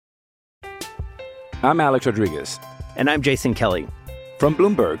I'm Alex Rodriguez. And I'm Jason Kelly. From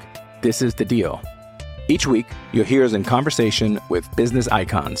Bloomberg, this is The Deal. Each week, you'll hear us in conversation with business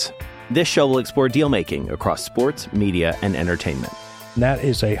icons. This show will explore deal-making across sports, media, and entertainment. That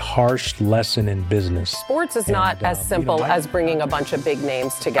is a harsh lesson in business. Sports is not as simple as bringing a bunch of big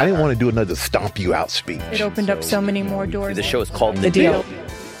names together. I didn't want to do another stomp you out speech. It opened up so many more doors. The show is called The Deal.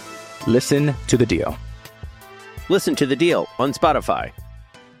 Listen to The Deal. Listen to The Deal on Spotify.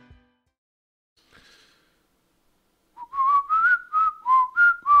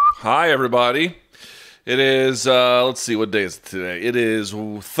 Hi, everybody. It is, let's see, what day is it today? It is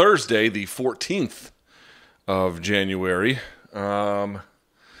Thursday, the 14th of January,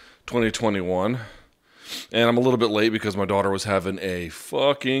 2021. And I'm a little bit late because my daughter was having a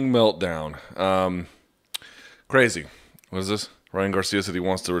fucking meltdown. Crazy. What is this? Ryan Garcia said he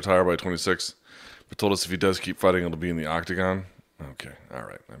wants to retire by 26, but told us if he does keep fighting, it'll be in the octagon. Okay, all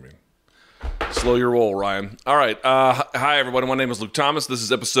right. I mean, slow your roll, Ryan. All right. Hi, everybody. My name is Luke Thomas. This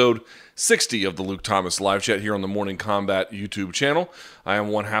is episode 60 of the Luke Thomas live chat here on the Morning Combat YouTube channel. I am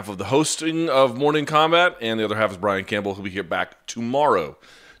one half of the hosting of Morning Combat, and the other half is Brian Campbell, who'll be here back tomorrow.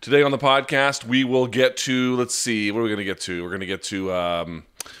 Today on the podcast, we will get to, let's see, what are we going to get to? We're going to get to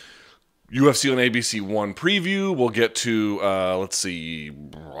UFC on ABC 1 preview. We'll get to, let's see,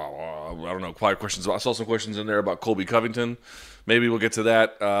 I don't know, 5 questions. I saw some questions in there about Colby Covington. Maybe we'll get to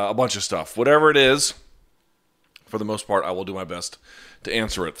that. A bunch of stuff. Whatever it is, for the most part, I will do my best to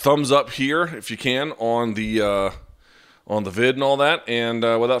answer it. Thumbs up here, if you can, on the vid and all that. And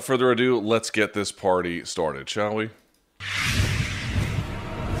without further ado, let's get this party started, shall we?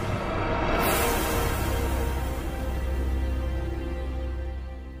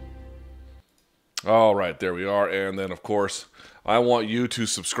 All right, there we are. And then, of course, I want you to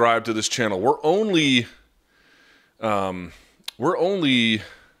subscribe to this channel. We're only, I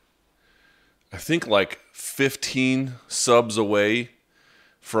think, like 15 subs away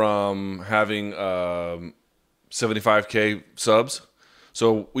from having 75K subs.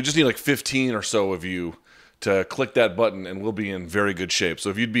 So we just need like 15 or so of you to click that button, and we'll be in very good shape. So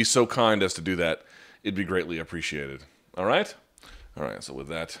if you'd be so kind as to do that, it'd be greatly appreciated. All right? All right, so with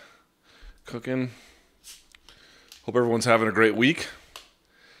that cooking, hope everyone's having a great week.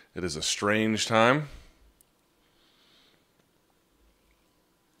 It is a strange time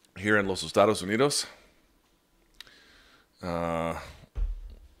here in Los Estados Unidos. But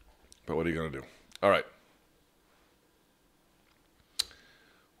what are you going to do? All right.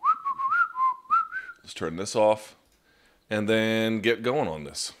 Let's turn this off and then get going on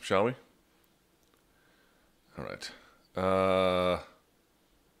this, shall we? All right.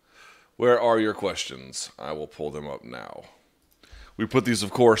 Where are your questions? I will pull them up now. We put these, of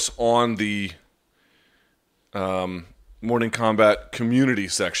course, on the Morning Combat community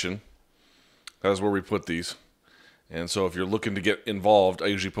section. That is where we put these. And so if you're looking to get involved, I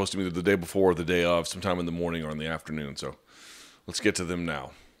usually post them either the day before or the day of, sometime in the morning or in the afternoon. So let's get to them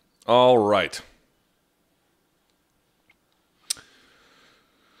now. All right.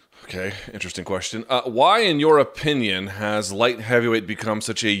 Okay, interesting question. Why, in your opinion, has light heavyweight become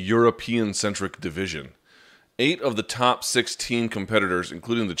such a European-centric division? 8 of the top 16 competitors,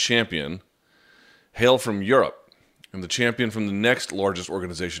 including the champion, hail from Europe. And the champion from the next largest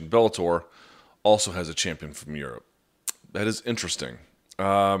organization, Bellator, also has a champion from Europe. That is interesting.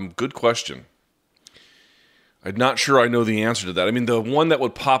 Good question. I'm not sure I know the answer to that. I mean, the one that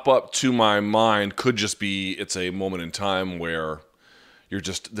would pop up to my mind could just be it's a moment in time where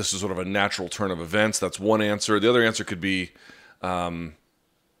this is sort of a natural turn of events. That's one answer. The other answer could be,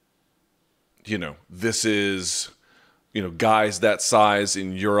 this is, guys that size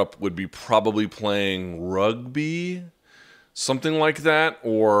in Europe would be probably playing rugby, something like that.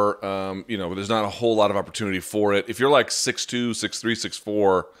 Or, there's not a whole lot of opportunity for it. If you're like 6'2", 6'3",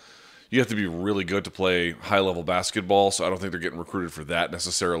 6'4", you have to be really good to play high-level basketball. So I don't think they're getting recruited for that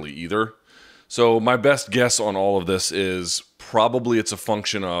necessarily either. So my best guess on all of this is probably it's a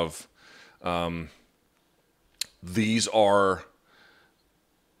function of these are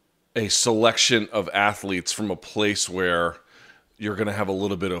a selection of athletes from a place where you're going to have a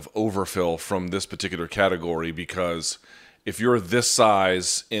little bit of overfill from this particular category, because if you're this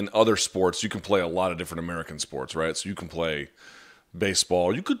size in other sports, you can play a lot of different American sports, right? So you can play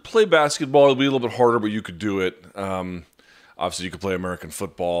baseball. You could play basketball. It'll be a little bit harder, but you could do it. Obviously, you could play American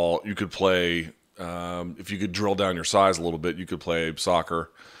football. You could play, if you could drill down your size a little bit, you could play soccer.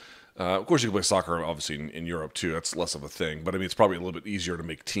 Of course, you can play soccer, obviously, in Europe, too. That's less of a thing. But, I mean, it's probably a little bit easier to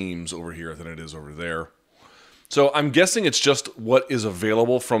make teams over here than it is over there. So I'm guessing it's just what is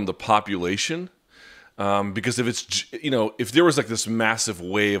available from the population. Because if it's, if there was like this massive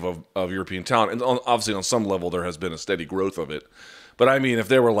wave of European talent, and obviously on some level there has been a steady growth of it, but I mean, if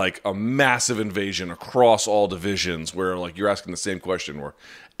there were like a massive invasion across all divisions where like you're asking the same question where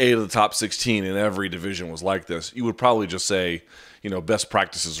 8 of the top 16 in every division was like this, you would probably just say, best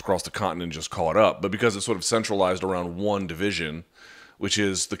practices across the continent and just call it up. But because it's sort of centralized around one division, which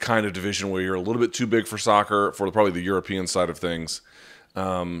is the kind of division where you're a little bit too big for soccer, for probably the European side of things,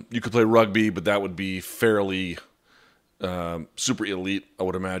 you could play rugby, but that would be fairly super elite, I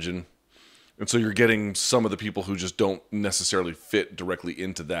would imagine. And so you're getting some of the people who just don't necessarily fit directly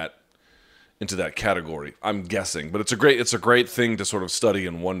into that category, I'm guessing. But it's a great thing to sort of study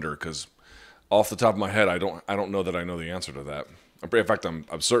and wonder, because off the top of my head, I don't know that I know the answer to that. In fact, I'm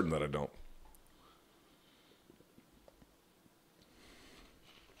certain that I don't.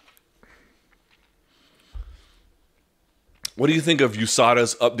 What do you think of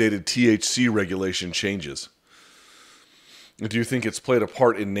USADA's updated THC regulation changes? Do you think it's played a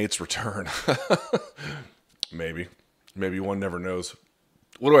part in Nate's return? Maybe. Maybe, one never knows.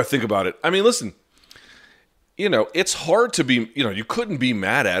 What do I think about it? I mean, listen, it's hard to be, you couldn't be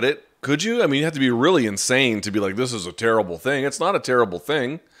mad at it, could you? I mean, you have to be really insane to be like, this is a terrible thing. It's not a terrible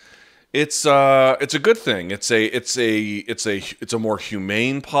thing. It's a good thing. It's a more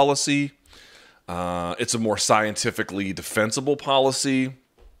humane policy. It's a more scientifically defensible policy.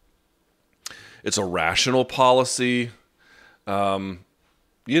 It's a rational policy.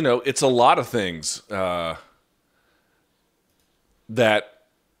 It's a lot of things that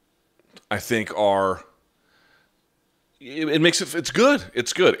I think are. It makes it. It's good.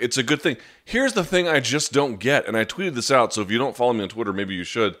 It's good. It's a good thing. Here's the thing I just don't get, and I tweeted this out. So if you don't follow me on Twitter, maybe you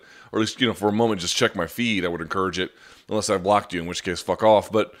should, or at least for a moment just check my feed. I would encourage it, unless I blocked you, in which case fuck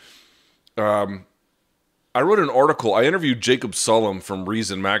off. But I wrote an article. I interviewed Jacob Sullum from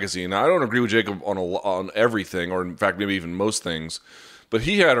Reason Magazine. Now, I don't agree with Jacob on everything, or in fact, maybe even most things. But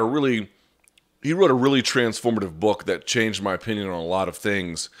he wrote a really transformative book that changed my opinion on a lot of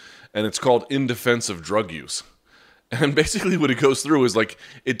things, and it's called In Defense of Drug Use. And basically what it goes through is like,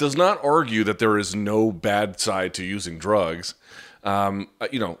 it does not argue that there is no bad side to using drugs.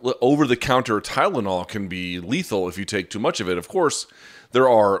 Over-the-counter Tylenol can be lethal if you take too much of it. Of course, there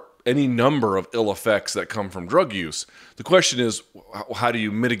are any number of ill effects that come from drug use. The question is, how do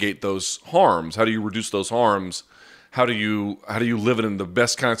you mitigate those harms? How do you reduce those harms? How do you live in the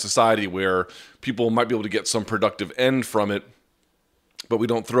best kind of society where people might be able to get some productive end from it, but we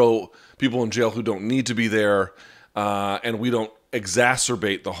don't throw people in jail who don't need to be there, and we don't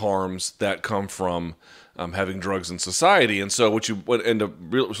exacerbate the harms that come from having drugs in society. And so what you end up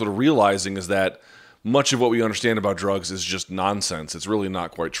sort of realizing is that much of what we understand about drugs is just nonsense. It's really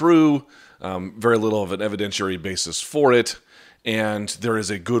not quite true. Very little of an evidentiary basis for it. And there is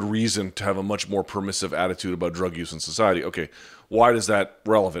a good reason to have a much more permissive attitude about drug use in society. Okay, why is that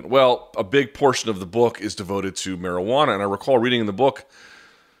relevant? Well, a big portion of the book is devoted to marijuana. And I recall reading in the book,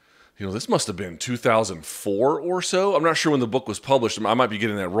 this must have been 2004 or so. I'm not sure when the book was published. I might be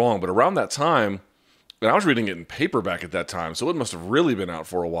getting that wrong. But around that time, and I was reading it in paperback at that time, so it must have really been out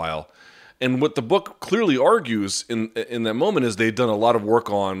for a while. And what the book clearly argues in that moment is they'd done a lot of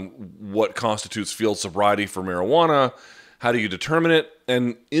work on what constitutes field sobriety for marijuana. How do you determine it?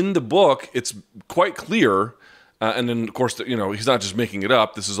 And in the book, it's quite clear. And then, of course, he's not just making it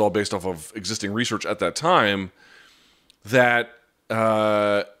up. This is all based off of existing research at that time, that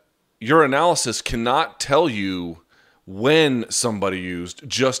your analysis cannot tell you when somebody used,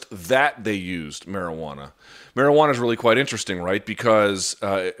 just that they used marijuana. Marijuana is really quite interesting, right? Because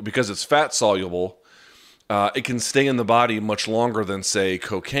it's fat soluble, it can stay in the body much longer than, say,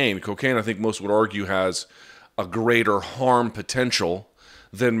 cocaine. Cocaine, I think most would argue, has a greater harm potential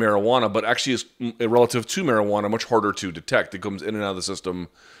than marijuana, but actually is, relative to marijuana, much harder to detect. It comes in and out of the system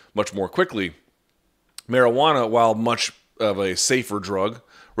much more quickly. Marijuana, while much of a safer drug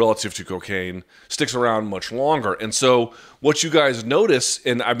relative to cocaine, sticks around much longer. And so what you guys notice,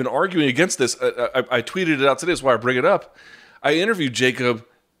 and I've been arguing against this, I tweeted it out today, that's why I bring it up. I interviewed Jacob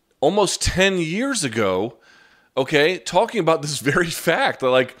almost 10 years ago, okay, talking about this very fact.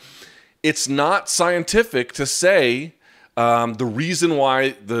 Like, it's not scientific to say the reason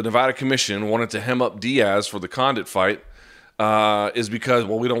why the Nevada Commission wanted to hem up Diaz for the Condit fight is because,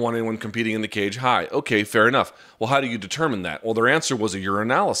 well, we don't want anyone competing in the cage high. Okay, fair enough. Well, how do you determine that? Well, their answer was a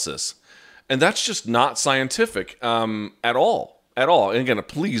urinalysis. And that's just not scientific at all. At all. And again,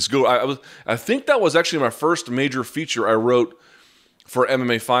 please go. I think that was actually my first major feature I wrote for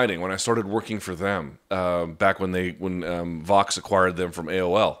MMA Fighting when I started working for them back when Vox acquired them from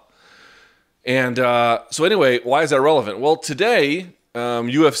AOL. And so anyway, why is that relevant? Well, today,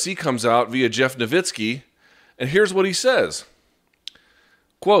 UFC comes out via Jeff Nowitzki, and here's what he says.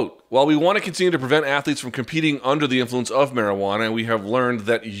 Quote, while we want to continue to prevent athletes from competing under the influence of marijuana, we have learned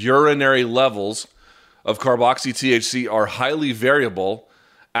that urinary levels of carboxy-THC are highly variable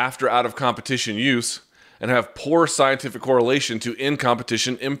after out-of-competition use and have poor scientific correlation to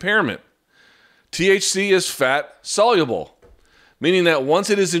in-competition impairment. THC is fat-soluble, meaning that once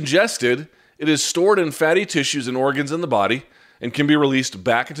it is ingested, it is stored in fatty tissues and organs in the body and can be released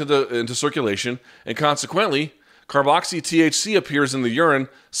back into circulation, and consequently, carboxy-THC appears in the urine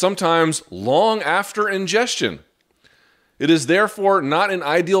sometimes long after ingestion. It is therefore not an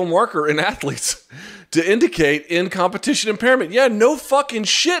ideal marker in athletes to indicate in-competition impairment. Yeah, no fucking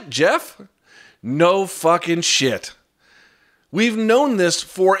shit, Jeff. No fucking shit. We've known this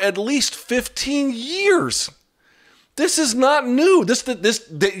for at least 15 years. This is not new.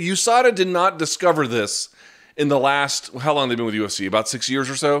 USADA did not discover this in the last, how long have they been with UFC? About 6 years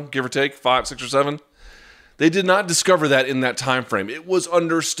or so, give or take, 5, 6, or 7? They did not discover that in that time frame. It was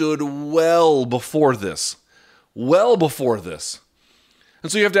understood well before this. Well before this.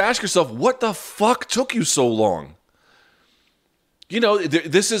 And so you have to ask yourself, what the fuck took you so long? You know,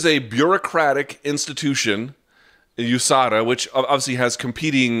 this is a bureaucratic institution, USADA, which obviously has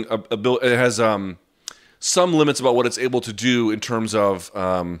competing, it has some limits about what it's able to do in terms of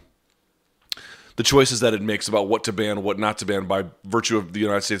the choices that it makes about what to ban, what not to ban, by virtue of the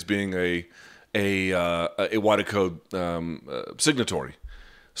United States being a WADA code signatory.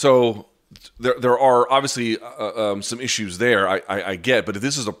 So there are obviously some issues there. I get, but if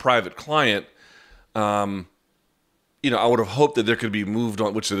this is a private client, I would have hoped that there could be moved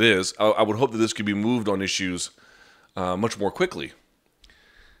on, which it is. I would hope that this could be moved on issues much more quickly.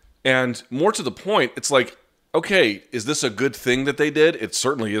 And more to the point, it's like, okay, is this a good thing that they did? It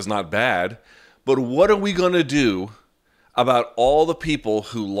certainly is not bad. But what are we going to do about all the people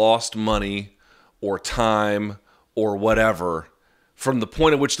who lost money or time or whatever from the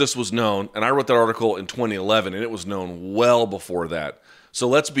point at which this was known? And I wrote that article in 2011, and it was known well before that. So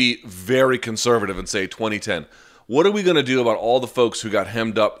let's be very conservative and say 2010. What are we going to do about all the folks who got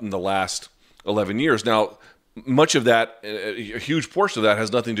hemmed up in the last 11 years? Now, much of that, a huge portion of that,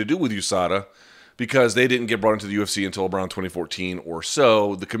 has nothing to do with USADA, because they didn't get brought into the UFC until around 2014 or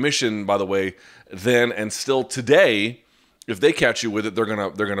so. The commission, by the way, then and still today, if they catch you with it, they're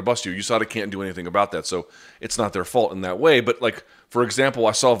gonna bust you. USADA can't do anything about that, so it's not their fault in that way. But like, for example,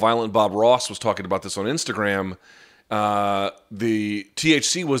 I saw Violent Bob Ross was talking about this on Instagram. The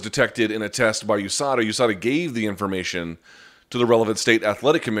THC was detected in a test by USADA. USADA gave the information to the relevant state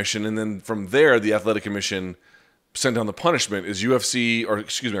athletic commission, and then from there, the athletic commission sent down the punishment. Is USADA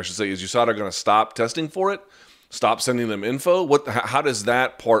going to stop testing for it? Stop sending them info? How does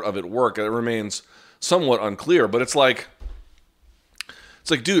that part of it work? It remains somewhat unclear, but it's like,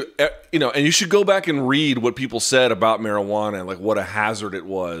 dude, and you should go back and read what people said about marijuana and like what a hazard it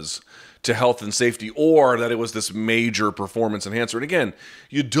was to health and safety, or that it was this major performance enhancer. And again,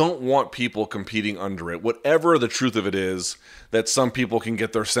 you don't want people competing under it. Whatever the truth of it is, that some people can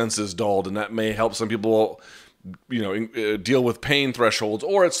get their senses dulled, and that may help some people, deal with pain thresholds,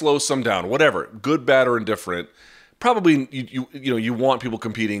 or it slows some down. Whatever, good, bad, or indifferent. Probably you want people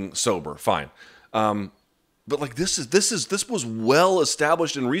competing sober, fine. But like this was well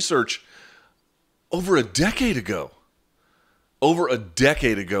established in research over a decade ago. Over a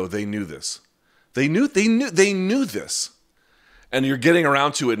decade ago, they knew this. They knew this. And you're getting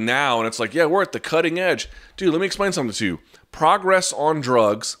around to it now, and it's like, yeah, we're at the cutting edge. Dude, let me explain something to you. Progress on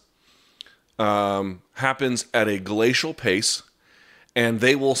drugs happens at a glacial pace, and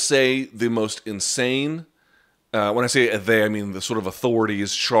they will say the most insane, when I say they, I mean the sort of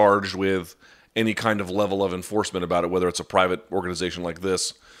authorities charged with any kind of level of enforcement about it, whether it's a private organization like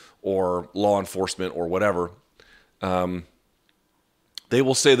this or law enforcement or whatever. They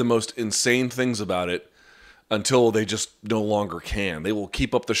will say the most insane things about it until they just no longer can. They will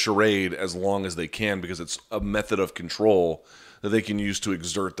keep up the charade as long as they can, because it's a method of control that they can use to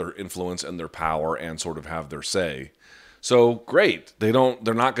exert their influence and their power and sort of have their say. So great. They're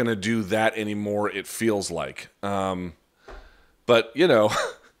not going to do that anymore, it feels like. But,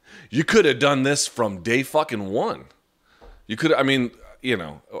 you could have done this from day fucking one. You could,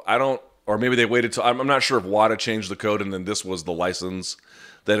 or maybe they waited till, I'm not sure if WADA changed the code and then this was the license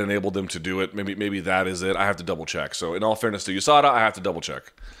that enabled them to do it. Maybe that is it. I have to double check. So in all fairness to USADA, I have to double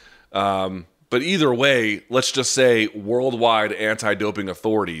check. But either way, let's just say worldwide anti-doping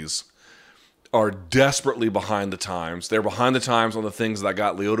authorities are desperately behind the times. They're behind the times on the things that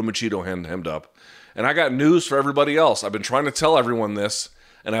got Lyoto Machida hemmed up. And I got news for everybody else. I've been trying to tell everyone this.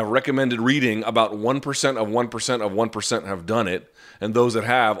 and I've recommended reading, about 1% of 1% of 1% have done it. And those that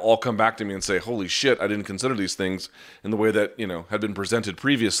have all come back to me and say, holy shit, I didn't consider these things in the way that, had been presented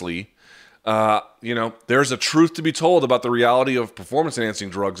previously. There's a truth to be told about the reality of performance-enhancing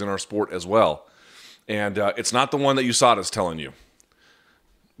drugs in our sport as well. And it's not the one that USADA's telling you.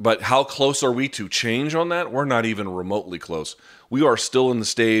 But how close are we to change on that? We're not even remotely close. We are still in the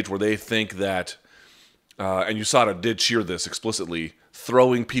stage where they think that, and USADA did cheer this explicitly,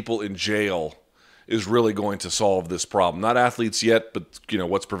 throwing people in jail is really going to solve this problem. Not athletes yet, but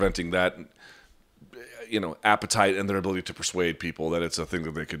what's preventing that, appetite and their ability to persuade people that it's a thing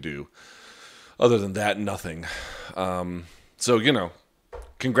that they could do. Other than that, nothing. So,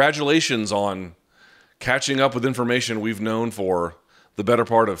 congratulations on catching up with information we've known for the better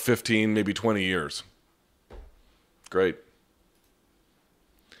part of 15, maybe 20 years. Great.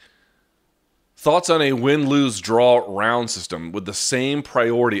 Thoughts on a win-lose-draw round system with the same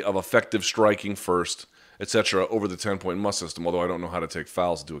priority of effective striking first, etc., over the 10-point must system, although I don't know how to take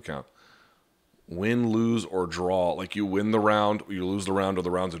fouls into account. Win, lose, or draw. Like you win the round, or you lose the round, or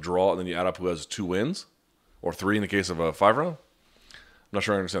the round's a draw, and then you add up who has 2 wins? Or 3 in the case of a 5-round? I'm not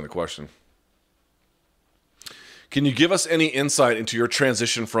sure I understand the question. Can you give us any insight into your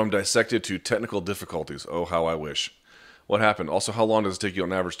transition from dissected to technical difficulties? Oh, how I wish. What happened? Also, how long does it take you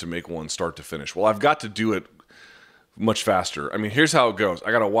on average to make one start to finish? Well, I've got to do it much faster. I mean, here's how it goes.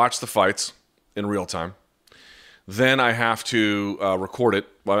 I got to watch the fights in real time. Then I have to record it.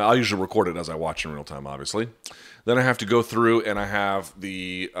 Well, I'll usually record it as I watch in real time, obviously. Then I have to go through and I have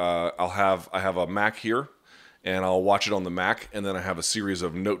I have a Mac here, and I'll watch it on the Mac, and then I have a series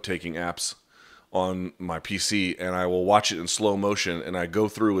of note-taking apps on my PC, and I will watch it in slow motion, and I go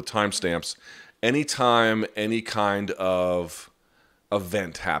through with timestamps anytime any kind of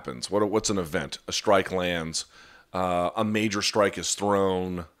event happens. What's an event? A strike lands, a major strike is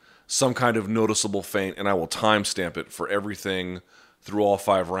thrown, some kind of noticeable feint, and I will timestamp it for everything through all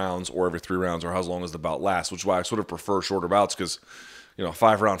 5 rounds or every 3 rounds or as long as the bout lasts, which is why I sort of prefer shorter bouts because, a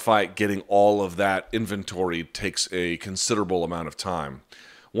 5-round fight, getting all of that inventory takes a considerable amount of time.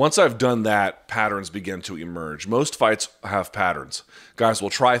 Once I've done that, patterns begin to emerge. Most fights have patterns. Guys will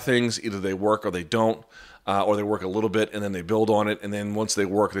try things, either they work or they don't, or they work a little bit and then they build on it, and then once they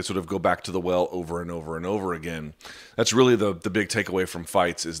work, they sort of go back to the well over and over and over again. That's really the big takeaway from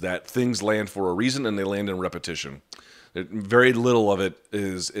fights, is that things land for a reason and they land in repetition. Very little of it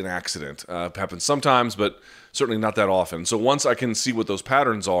is an accident. It happens sometimes, but certainly not that often. So once I can see what those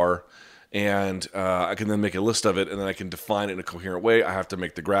patterns are, and I can then make a list of it, and then I can define it in a coherent way. I have to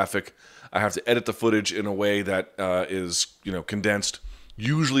make the graphic. I have to edit the footage in a way that is, condensed,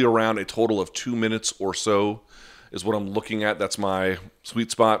 usually around a total of 2 minutes or so is what I'm looking at. That's my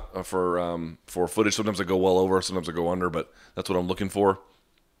sweet spot for footage. Sometimes I go well over, sometimes I go under, but that's what I'm looking for.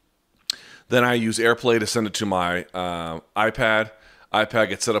 Then I use AirPlay to send it to my iPad. iPad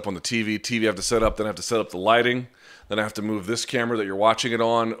gets set up on the TV. TV I have to set up. Then I have to set up the lighting. Then I have to move this camera that you're watching it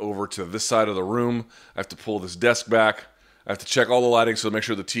on over to this side of the room. I have to pull this desk back. I have to check all the lighting so to make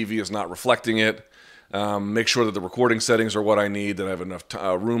sure the TV is not reflecting it. Make sure that the recording settings are what I need, that I have enough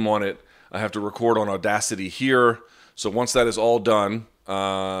room on it. I have to record on Audacity here. So once that is all done,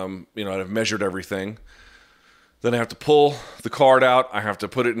 I've measured everything. Then I have to pull the card out. I have to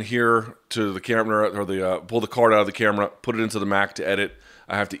put it in here to the camera, or pull the card out of the camera, put it into the Mac to edit.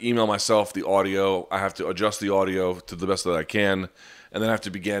 I have to email myself the audio. I have to adjust the audio to the best that I can. And then I have to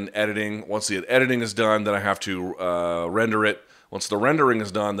begin editing. Once the editing is done, then I have to render it. Once the rendering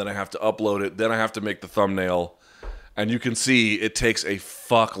is done, then I have to upload it. Then I have to make the thumbnail. And you can see it takes a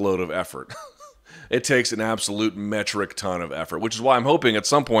fuckload of effort. It takes an absolute metric ton of effort, which is why I'm hoping at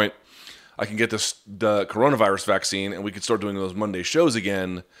some point I can get the coronavirus vaccine and we can start doing those Monday shows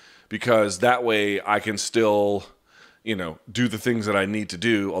again, because that way I can still, do the things that I need to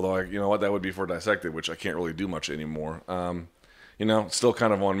do. Although, that would be for dissected, which I can't really do much anymore. It's still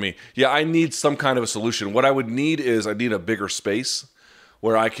kind of on me. Yeah, I need some kind of a solution. What I would need is I need a bigger space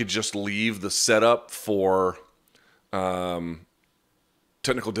where I could just leave the setup for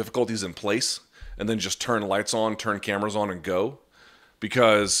technical difficulties in place and then just turn lights on, turn cameras on, and go.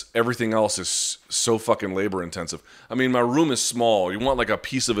 Because everything else is so fucking labor intensive. I mean, my room is small. You want like a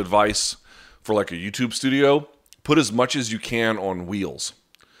piece of advice for like a YouTube studio? Put as much as you can on wheels.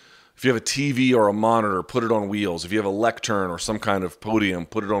 If you have a TV or a monitor, put it on wheels. If you have a lectern or some kind of podium,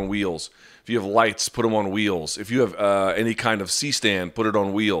 put it on wheels. If you have lights, put them on wheels. If you have any kind of C-stand, put it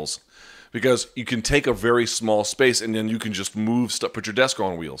on wheels. Because you can take a very small space and then you can just move stuff. Put your desk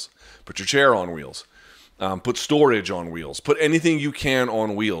on wheels. Put your chair on wheels. Put storage on wheels. Put anything you can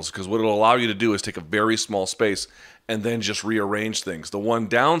on wheels, because what it'll allow you to do is take a very small space and then just rearrange things. The one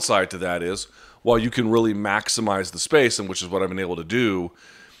downside to that is, while you can really maximize the space, and which is what I've been able to do,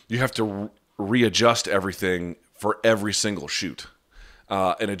 you have to readjust everything for every single shoot.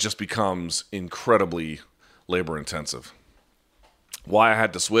 And it just becomes incredibly labor intensive. Why I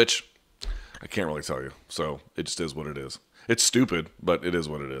had to switch, I can't really tell you. So it just is what it is. It's stupid, but it is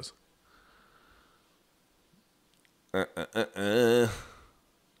what it is.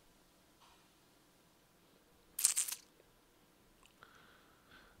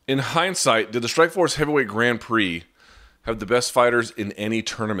 In hindsight, did the Strikeforce Heavyweight Grand Prix have the best fighters in any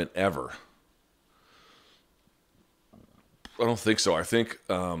tournament ever? I don't think so. I think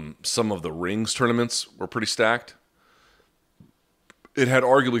some of the rings tournaments were pretty stacked. It had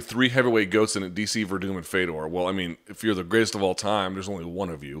arguably 3 heavyweight goats in it, DC, Verdum, and Fedor. Well, I mean, if you're the greatest of all time, there's only one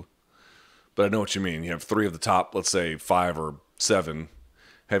of you. But I know what you mean. You have 3 of the top, let's say, 5 or 7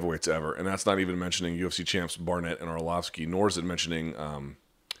 heavyweights ever. And that's not even mentioning UFC champs Barnett and Arlovsky, nor is it mentioning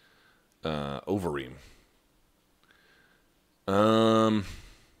Overeem.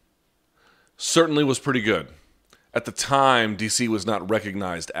 Certainly was pretty good. At the time, DC was not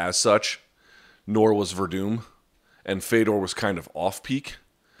recognized as such, nor was Verdum, and Fedor was kind of off-peak.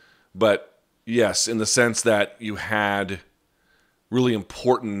 But yes, in the sense that you had really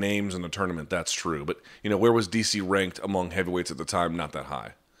important names in the tournament, that's true. But, where was DC ranked among heavyweights at the time? Not that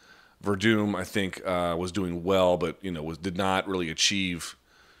high. Verdum, I think, was doing well, but, did not really achieve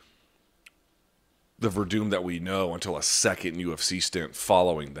the Verdum that we know until a second UFC stint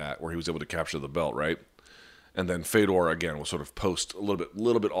following that, where he was able to capture the belt, right? And then Fedor, again, was sort of post a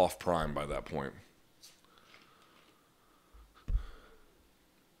little bit off prime by that point.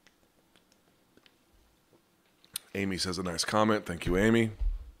 Amy says a nice comment. Thank you, Amy.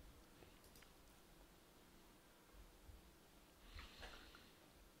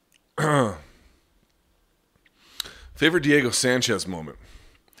 Favorite Diego Sanchez moment?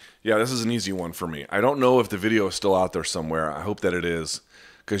 Yeah, this is an easy one for me. I don't know if the video is still out there somewhere. I hope that it is,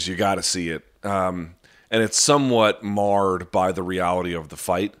 because you got to see it. And it's somewhat marred by the reality of the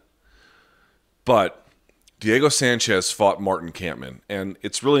fight. But Diego Sanchez fought Martin Kampmann. And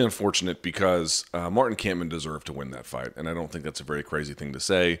it's really unfortunate because Martin Kampmann deserved to win that fight. And I don't think that's a very crazy thing to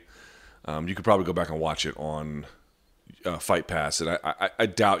say. You could probably go back and watch it on Fight Pass. And I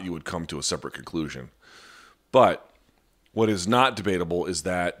doubt you would come to a separate conclusion. But what is not debatable is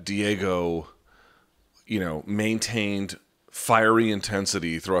that Diego, maintained fiery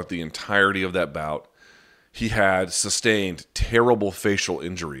intensity throughout the entirety of that bout. He had sustained terrible facial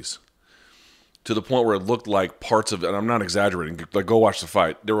injuries to the point where it looked like parts of, and I'm not exaggerating, like go watch the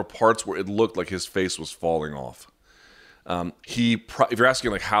fight. There were parts where it looked like his face was falling off. If you're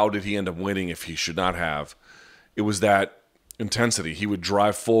asking like how did he end up winning if he should not have, it was that intensity. He would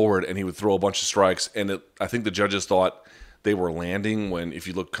drive forward and he would throw a bunch of strikes, and I think the judges thought they were landing when, if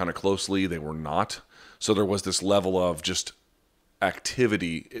you look kind of closely, they were not. So there was this level of just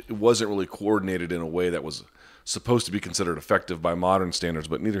activity. It wasn't really coordinated in a way that was supposed to be considered effective by modern standards,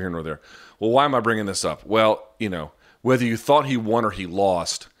 but neither here nor there. Well, why am I bringing this up? Well, whether you thought he won or he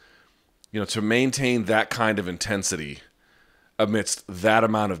lost, to maintain that kind of intensity amidst that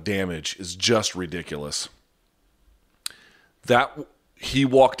amount of damage is just ridiculous. That he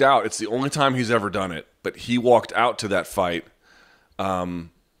walked out. It's the only time he's ever done it, but he walked out to that fight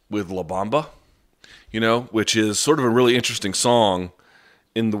with La Bamba, which is sort of a really interesting song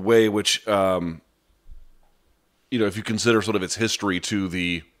in the way which, if you consider sort of its history to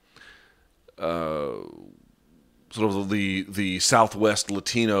the sort of the Southwest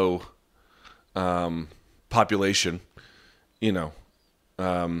Latino population, and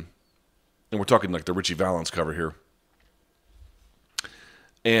we're talking like the Richie Valens cover here.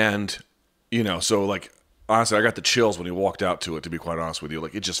 And, so like, honestly, I got the chills when he walked out to it, to be quite honest with you.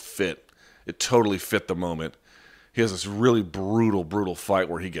 Like, it just fit. It totally fit the moment. He has this really brutal fight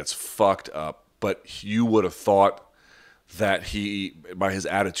where he gets fucked up, but you would have thought that he, by his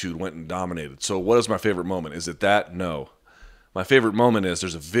attitude, went and dominated. So what is my favorite moment? Is it that? No. My favorite moment is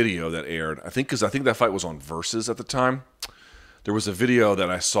there's a video that aired, I think that fight was on Versus at the time. There was a video that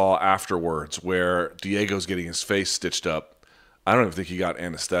I saw afterwards where Diego's getting his face stitched up. I don't even think he got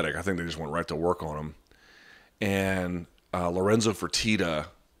anesthetic. I think they just went right to work on him. And Lorenzo Fertitta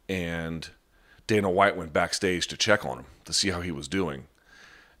and Dana White went backstage to check on him to see how he was doing.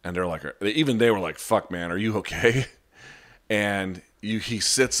 And they're like, even they were like, fuck, man, are you okay? And he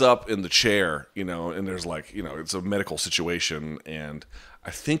sits up in the chair, and there's like, it's a medical situation. And I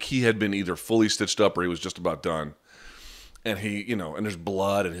think he had been either fully stitched up or he was just about done. and he, you know, and there's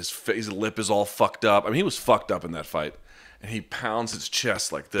blood, and his lip is all fucked up. I mean, he was fucked up in that fight, and he pounds his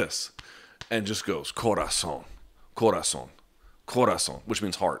chest like this, and just goes corazón, corazón, corazón, which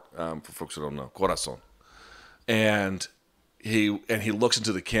means heart, for folks who don't know, corazón, and he looks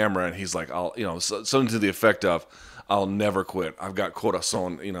into the camera, and he's like, I'll, you know, something to the effect of, I'll never quit. I've got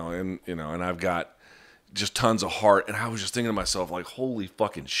corazón, and I've got just tons of heart. And I was just thinking to myself, like, holy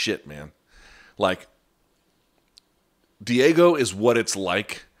fucking shit, man. Like, Diego is what it's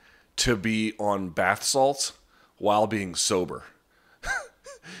like to be on bath salts while being sober.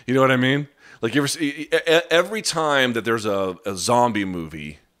 You know what I mean? Like, you ever see, every time that there's a zombie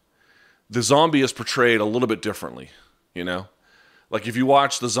movie, the zombie is portrayed a little bit differently, you know? Like, if you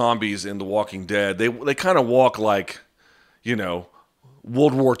watch the zombies in The Walking Dead, they kind of walk like, you know,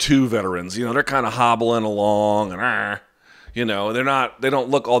 World War II veterans. You know, they're kind of hobbling along, and you know, they don't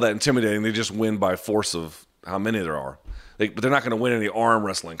look all that intimidating. They just win by force of how many there are. But they're not going to win any arm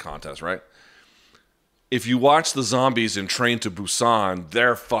wrestling contest, right? If you watch the zombies in Train to Busan,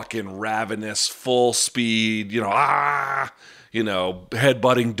 they're fucking ravenous, full speed, you know,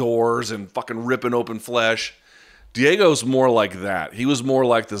 headbutting doors and fucking ripping open flesh. Diego's more like that. He was more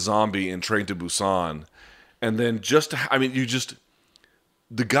like the zombie in Train to Busan. And then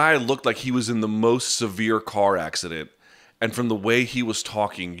the guy looked like he was in the most severe car accident. And from the way he was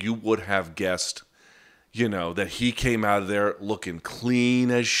talking, you would have guessed, you know, that he came out of there looking clean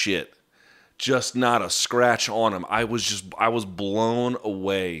as shit. Just not a scratch on him. I was blown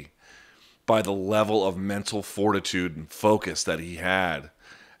away by the level of mental fortitude and focus that he had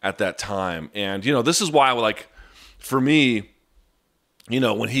at that time. And, you know, this is why, like, for me, you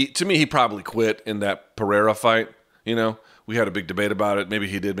know, he probably quit in that Pereira fight. You know, we had a big debate about it. Maybe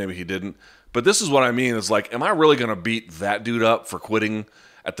he did, maybe he didn't. But this is what I mean. Is like, am I really going to beat that dude up for quitting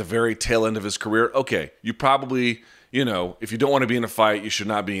at the very tail end of his career? Okay, you probably, you know, if you don't want to be in a fight, you should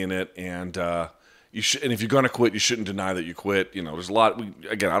not be in it. And you should. And if you're going to quit, you shouldn't deny that you quit. You know, there's a lot.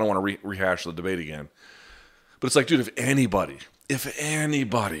 Again, I don't want to rehash the debate again. But it's like, dude, if anybody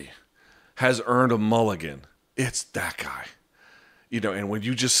has earned a mulligan, it's that guy. You know, and when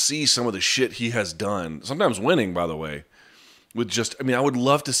you just see some of the shit he has done, sometimes winning, by the way, with just, I mean, I would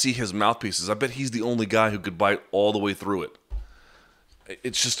love to see his mouthpieces. I bet he's the only guy who could bite all the way through it.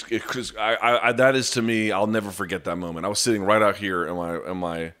 It's just, that is, to me, I'll never forget that moment. I was sitting right out here in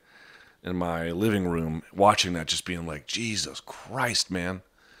my living room watching that, just being like, Jesus Christ, man.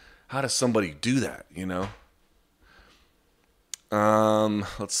 How does somebody do that, you know?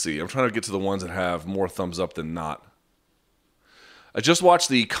 Let's see. I'm trying to get to the ones that have more thumbs up than not. I just watched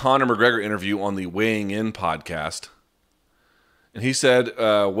the Conor McGregor interview on the Weighing In podcast. And he said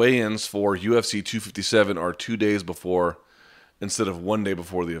weigh-ins for UFC 257 are 2 days before instead of 1 day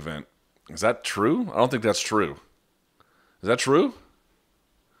before the event. Is that true? I don't think that's true. Is that true?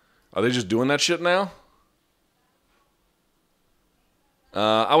 Are they just doing that shit now?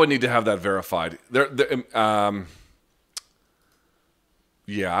 I would need to have that verified.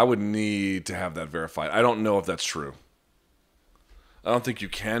 Yeah, I would need to have that verified. I don't know if that's true. I don't think you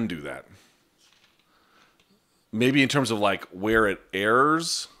can do that. Maybe in terms of like where it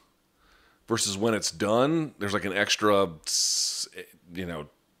airs versus when it's done, there's like an extra, you know,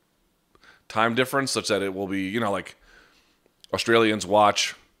 time difference such that it will be, you know, like Australians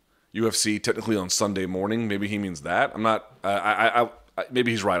watch UFC technically on Sunday morning. Maybe he means that. I'm not, maybe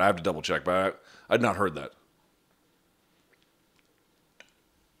he's right. I have to double check, but I'd not heard that.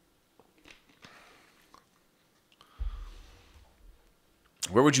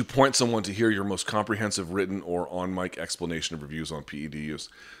 Where would you point someone to hear your most comprehensive written or on-mic explanation of reviews on PED use?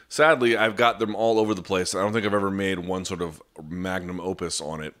 Sadly, I've got them all over the place. I don't think I've ever made one sort of magnum opus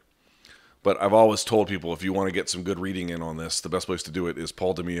on it. But I've always told people, if you want to get some good reading in on this, the best place to do it is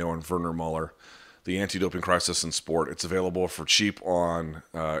Paul DeMeo and Werner Muller, The Anti-Doping Crisis in Sport. It's available for cheap on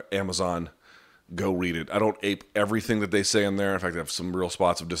Amazon. Go read it. I don't ape everything that they say in there. In fact, I have some real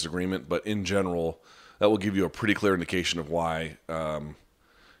spots of disagreement. But in general, that will give you a pretty clear indication of why...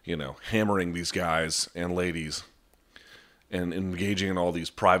 you know, hammering these guys and ladies and engaging in all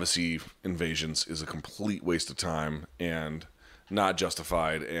these privacy invasions is a complete waste of time and not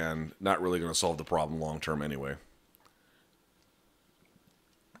justified and not really going to solve the problem long term anyway.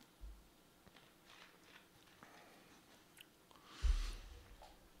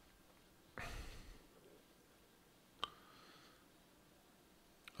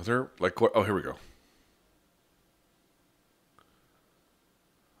 Are there, like, what? Oh, here we go.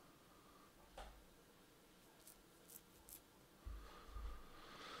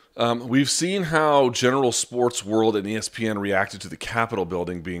 We've seen how General Sports World and ESPN reacted to the Capitol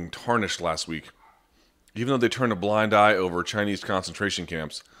building being tarnished last week. even though they turned a blind eye over Chinese concentration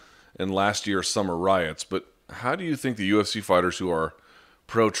camps and last year's summer riots. But how do you think the UFC fighters who are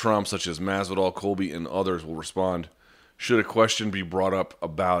pro-Trump, such as Masvidal, Colby, and others, will respond should a question be brought up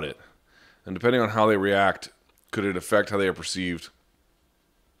about it? And depending on how they react, could it affect how they are perceived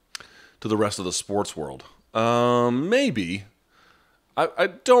to the rest of the sports world? Maybe. I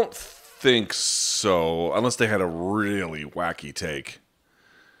don't think so, unless they had a really wacky take.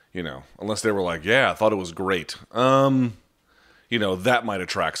 You know, unless they were like, yeah, I thought it was great. You know, that might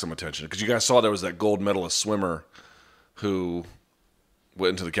attract some attention. Because you guys saw there was that gold medalist swimmer who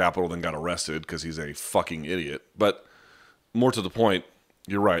went into the Capitol and then got arrested because he's a fucking idiot. But more to the point,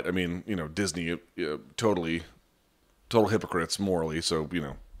 you're right. I mean, you know, Disney, total hypocrites morally. So, you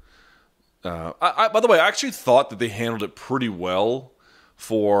know. By the way, I actually thought that they handled it pretty well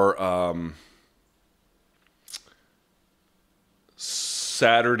for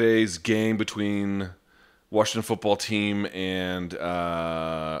Saturday's game between Washington football team and who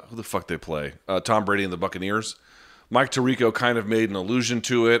the fuck they play? Tom Brady and the Buccaneers. Mike Tirico kind of made an allusion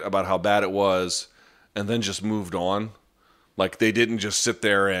to it about how bad it was and then just moved on. Like, they didn't just sit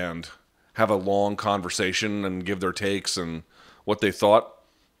there and have a long conversation and give their takes and what they thought,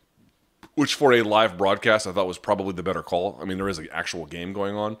 which for a live broadcast I thought was probably the better call. I mean, there is an actual game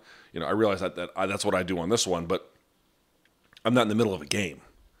going on. You know, I realize that's what I do on this one, but I'm not in the middle of a game,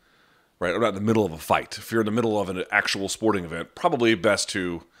 right? I'm not in the middle of a fight. If you're in the middle of an actual sporting event, probably best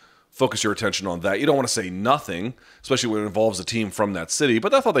to focus your attention on that. You don't want to say nothing, especially when it involves a team from that city,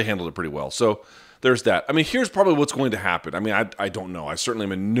 but I thought they handled it pretty well. So there's that. I mean, here's probably what's going to happen. I mean, I don't know. I certainly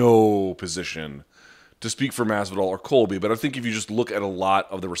am in no position to speak for Masvidal or Colby, but I think if you just look at a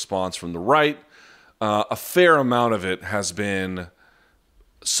lot of the response from the right, a fair amount of it has been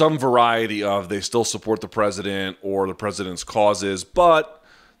some variety of they still support the president or the president's causes, but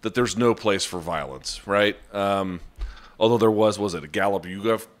that there's no place for violence, right? Although there was it a Gallup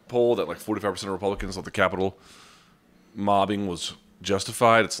YouGov poll that like 45% of Republicans thought the Capitol mobbing was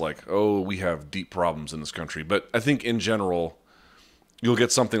justified. It's like, oh, we have deep problems in this country. But I think in general, you'll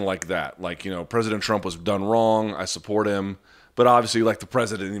get something like that. Like, you know, President Trump was done wrong. I support him. But obviously, like the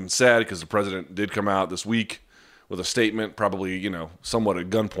president even said, because the president did come out this week with a statement, probably, you know, somewhat at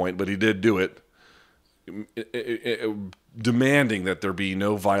gunpoint, but he did do it, demanding that there be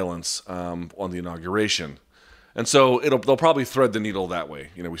no violence on the inauguration. And so they'll probably thread the needle that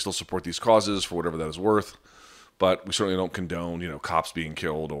way. You know, we still support these causes for whatever that is worth, but we certainly don't condone, you know, cops being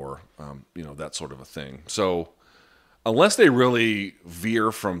killed or, you know, that sort of a thing. So unless they really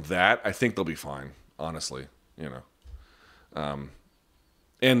veer from that, I think they'll be fine, honestly, you know.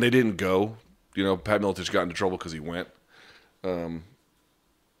 And they didn't go. You know, Pat Miletich got into trouble because he went.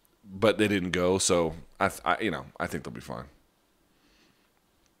 But they didn't go, so, I think they'll be fine.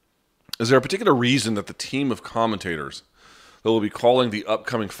 Is there a particular reason that the team of commentators that will be calling the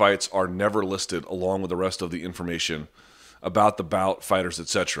upcoming fights are never listed along with the rest of the information about the bout, fighters,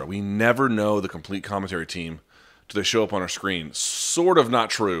 etc.? We never know the complete commentary team till they show up on our screen. Sort of not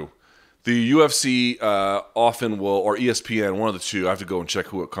true. The UFC often will, or ESPN, one of the two, I have to go and check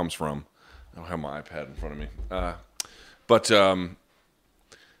who it comes from. I don't have my iPad in front of me. But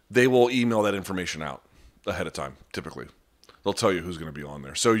they will email that information out ahead of time, typically. They'll tell you who's going to be on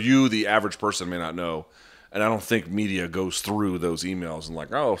there. So you, the average person, may not know. And I don't think media goes through those emails and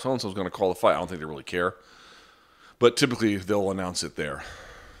like, oh, so-and-so's going to call the fight. I don't think they really care. But typically, they'll announce it there.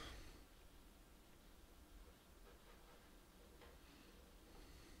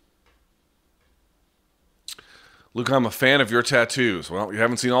 Luke, I'm a fan of your tattoos. Well, you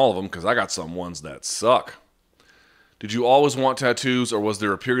haven't seen all of them because I got some ones that suck. Did you always want tattoos, or was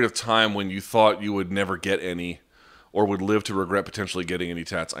there a period of time when you thought you would never get any or would live to regret potentially getting any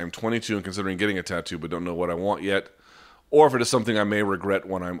tats? I am 22 and considering getting a tattoo but don't know what I want yet, or if it is something I may regret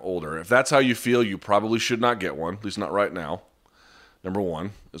when I'm older. If that's how you feel, you probably should not get one, at least not right now. Number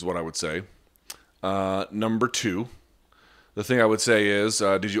one is what I would say. Number two, the thing I would say is,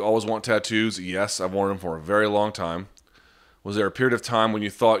 did you always want tattoos? Yes, I've wanted them for a very long time. Was there a period of time when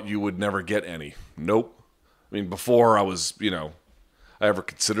you thought you would never get any? Nope. I mean, before I was, I ever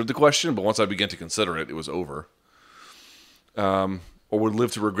considered the question, but once I began to consider it, it was over. Or would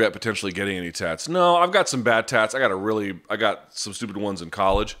live to regret potentially getting any tats? No, I've got some bad tats. I got some stupid ones in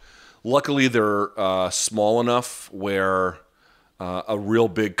college. Luckily, they're small enough where a real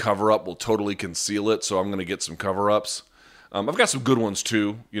big cover-up will totally conceal it, so I'm going to get some cover-ups. I've got some good ones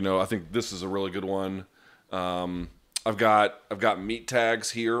too. I think this is a really good one. I've got meat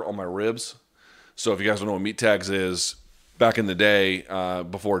tags here on my ribs. So if you guys don't know what meat tags is, back in the day,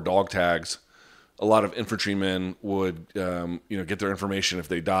 before dog tags, a lot of infantrymen would, get their information if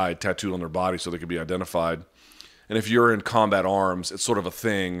they died tattooed on their body so they could be identified. And if you're in combat arms, it's sort of a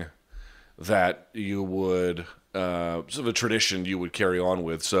thing that you would, sort of a tradition you would carry on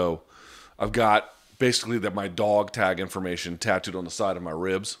with. So I've got basically my dog tag information tattooed on the side of my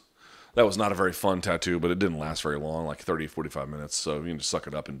ribs. That was not a very fun tattoo, but it didn't last very long, like 30, 45 minutes. So you can just suck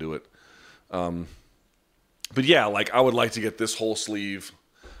it up and do it. But yeah, like I would like to get this whole sleeve.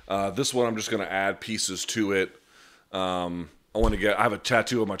 This one, I'm just going to add pieces to it. I have a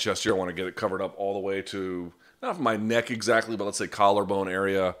tattoo on my chest here. I want to get it covered up all the way to, not my neck exactly, but let's say collarbone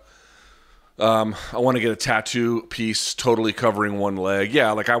area. I want to get a tattoo piece totally covering one leg.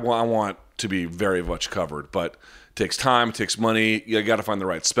 Yeah, like I want to be very much covered, but it takes time, it takes money. You got to find the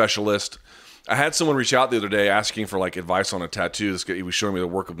right specialist. I had someone reach out the other day asking for like advice on a tattoo. This guy, he was showing me the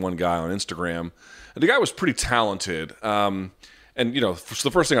work of one guy on Instagram, and the guy was pretty talented. And so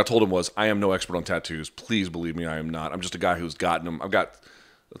the first thing I told him was, I am no expert on tattoos. Please believe me, I am not. I'm just a guy who's gotten them. I've got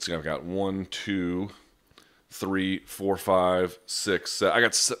 1, 2, 3, 4, 5, 6, 7. I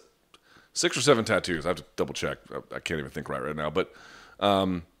got 6 or 7 tattoos. I have to double check. I can't even think right now. But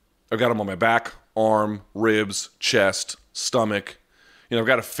I've got them on my back, arm, ribs, chest, stomach. I've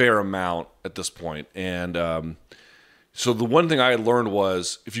got a fair amount at this point. And so the one thing I had learned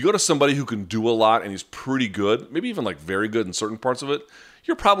was, if you go to somebody who can do a lot and he's pretty good, maybe even like very good in certain parts of it,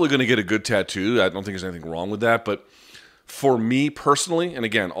 you're probably going to get a good tattoo. I don't think there's anything wrong with that. But for me personally, and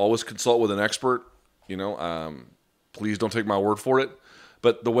again, always consult with an expert, please don't take my word for it.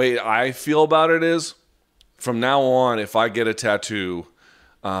 But the way I feel about it is, from now on, if I get a tattoo,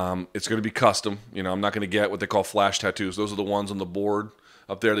 it's going to be custom. I'm not going to get what they call flash tattoos. Those are the ones on the board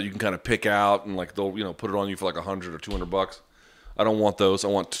up there that you can kind of pick out and like they'll put it on you for like $100 or $200. I don't want those. I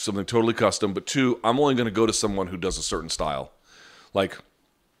want something totally custom. But 2, I'm only going to go to someone who does a certain style. Like,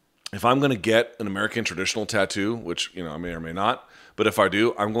 if I'm going to get an American traditional tattoo, which I may or may not, but if I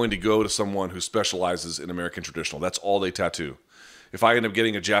do, I'm going to go to someone who specializes in American traditional. That's all they tattoo. If I end up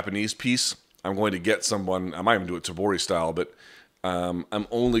getting a Japanese piece, I'm going to get someone. I might even do it Tabori style, but I'm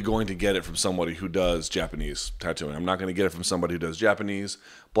only going to get it from somebody who does Japanese tattooing. I'm not going to get it from somebody who does Japanese,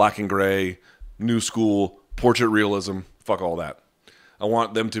 black and gray, new school, portrait realism, fuck all that. I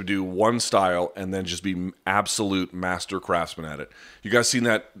want them to do one style and then just be absolute master craftsmen at it. You guys seen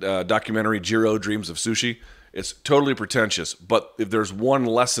that documentary, Jiro Dreams of Sushi? It's totally pretentious, but if there's one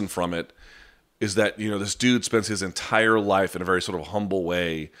lesson from it, is that this dude spends his entire life in a very sort of humble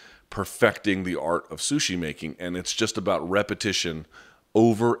way perfecting the art of sushi making, and it's just about repetition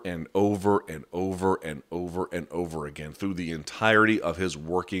over and over and over and over and over again through the entirety of his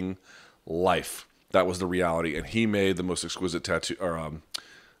working life. That was the reality, and he made the most exquisite tattoo or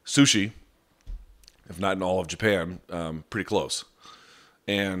sushi, if not in all of Japan, pretty close.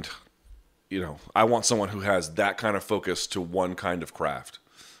 And I want someone who has that kind of focus to one kind of craft.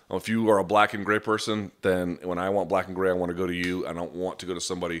 If you are a black and gray person, then when I want black and gray, I want to go to you. I don't want to go to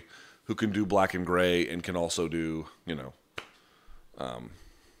somebody who can do black and gray and can also do,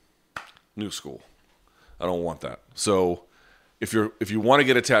 new school. I don't want that. So if you want to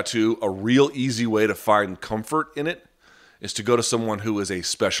get a tattoo, a real easy way to find comfort in it is to go to someone who is a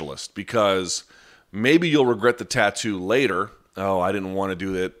specialist, because maybe you'll regret the tattoo later. Oh, I didn't want to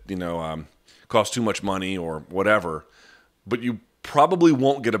do that, cost too much money or whatever. But you probably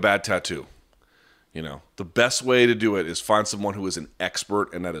won't get a bad tattoo. The best way to do it is find someone who is an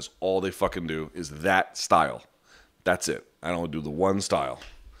expert, and that is all they fucking do is that style. That's it. I don't do the one style.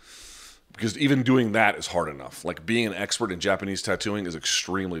 Because even doing that is hard enough. Like, being an expert in Japanese tattooing is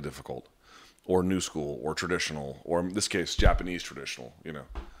extremely difficult. Or new school, or traditional, or in this case, Japanese traditional,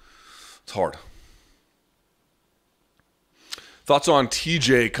 It's hard. Thoughts on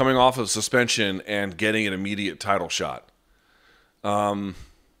TJ coming off of suspension and getting an immediate title shot? I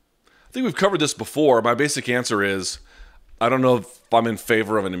think we've covered this before. My basic answer is, I don't know if I'm in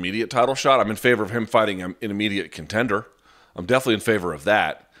favor of an immediate title shot. I'm in favor of him fighting an immediate contender. I'm definitely in favor of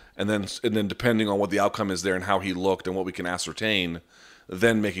that. And then depending on what the outcome is there and how he looked and what we can ascertain,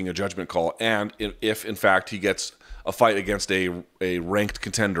 then making a judgment call. And if in fact he gets a fight against a ranked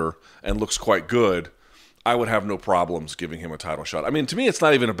contender and looks quite good, I would have no problems giving him a title shot. I mean, to me, it's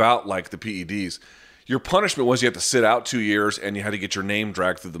not even about like the PEDs. Your punishment was you had to sit out 2 years and you had to get your name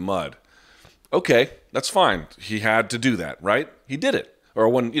dragged through the mud. Okay, that's fine. He had to do that, right? He did it. Or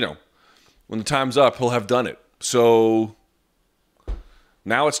when the time's up, he'll have done it. So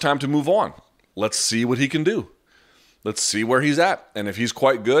now it's time to move on. Let's see what he can do. Let's see where he's at. And if he's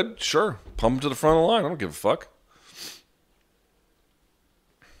quite good, sure, pump him to the front of the line. I don't give a fuck.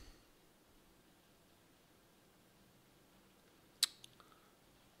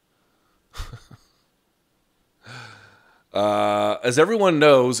 As everyone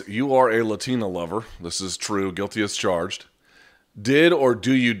knows, you are a Latina lover. This is true, guilty as charged. Did or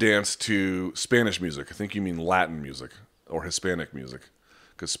do you dance to Spanish music? I think you mean Latin music or Hispanic music,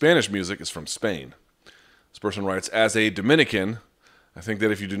 because Spanish music is from Spain. This person writes, as a Dominican, I think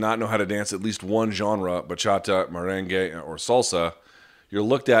that if you do not know how to dance at least one genre, bachata, merengue, or salsa, you're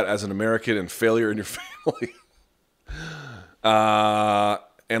looked at as an American and failure in your family.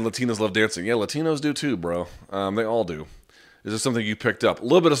 And Latinos love dancing. Yeah, Latinos do too, bro. They all do. Is this something you picked up? A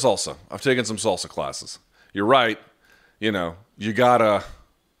little bit of salsa. I've taken some salsa classes. You're right. You know, you gotta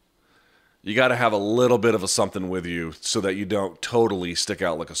have a little bit of a something with you so that you don't totally stick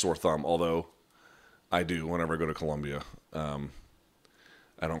out like a sore thumb. Although I do whenever I go to Colombia.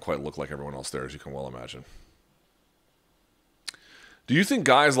 I don't quite look like everyone else there, as you can well imagine. Do you think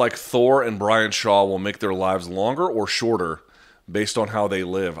guys like Thor and Brian Shaw will make their lives longer or shorter based on how they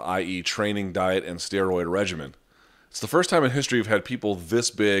live, i.e. training, diet, and steroid regimen? It's the first time in history we've had people this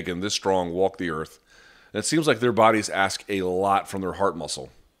big and this strong walk the earth. And it seems like their bodies ask a lot from their heart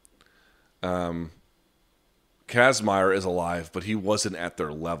muscle. Kazmaier is alive, but he wasn't at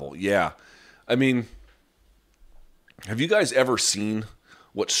their level. Yeah. I mean, have you guys ever seen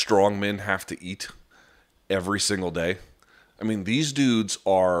what strong men have to eat every single day? I mean, these dudes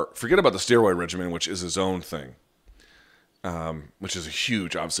are, forget about the steroid regimen, which is his own thing, which is a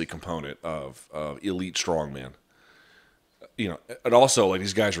huge, obviously, component of elite strongman. You know, and also, like,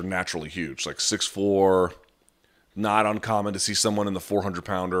 these guys are naturally huge, like 6'4", not uncommon to see someone in the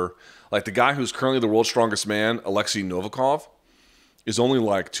 400-pounder. Like, the guy who's currently the world's strongest man, Alexei Novikov, is only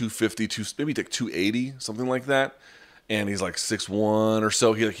like 250, maybe like 280, something like that. And he's like 6'1" or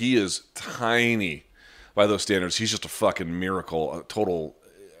so. He is tiny by those standards. He's just a fucking miracle, a total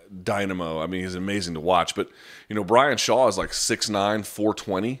dynamo. I mean, he's amazing to watch. But, you know, Brian Shaw is like 6'9",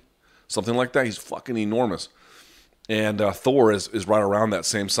 420, something like that. He's fucking enormous. And Thor is right around that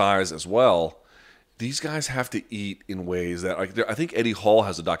same size as well. These guys have to eat in ways that, like, I think Eddie Hall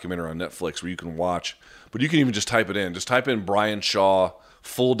has a documentary on Netflix where you can watch, but you can even just type it in. Just type in Brian Shaw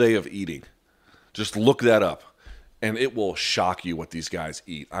full day of eating. Just look that up, and it will shock you what these guys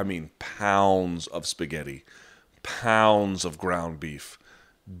eat. I mean, pounds of spaghetti, pounds of ground beef,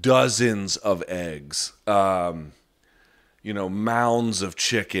 dozens of eggs, you know, mounds of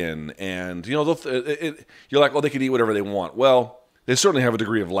chicken, and, you know, you're like, oh, they can eat whatever they want. Well, they certainly have a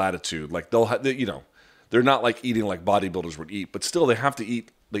degree of latitude. Like, you know, they're not like eating like bodybuilders would eat, but still they have to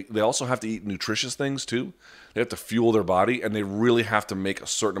eat. They also have to eat nutritious things too. They have to fuel their body, and they really have to make a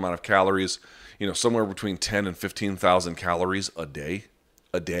certain amount of calories, you know, somewhere between 10 and 15,000 calories a day.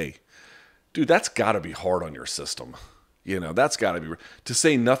 Dude, that's got to be hard on your system. You know, that's got to be, to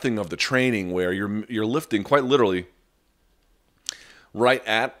say nothing of the training where you're lifting quite literally right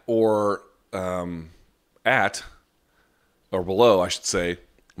at or below, I should say,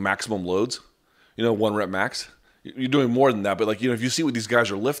 maximum loads. You know, 1 rep max. You're doing more than that, but, like, you know, if you see what these guys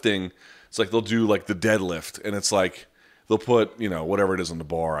are lifting, it's like they'll do like the deadlift, and it's like they'll put, you know, whatever it is on the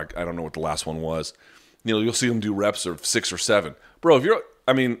bar. I don't know what the last one was. You know, you'll see them do reps of 6 or 7. Bro, if you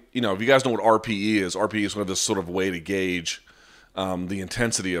guys know what RPE is one of this sort of way to gauge the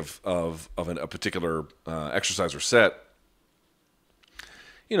intensity of a particular exercise or set.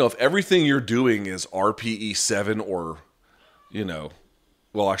 You know, if everything you're doing is RPE 7 or, you know,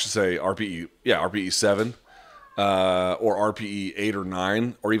 well, I should say RPE 7 or RPE 8 or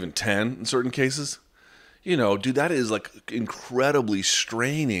 9 or even 10 in certain cases, you know, dude, that is like incredibly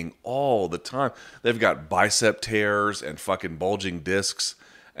straining all the time. They've got bicep tears and fucking bulging discs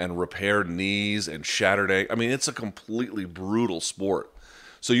and repaired knees and shattered ankles. I mean, it's a completely brutal sport.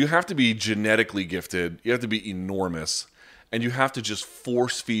 So you have to be genetically gifted. You have to be enormous. And you have to just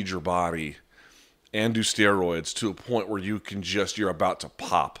force feed your body and do steroids to a point where you're about to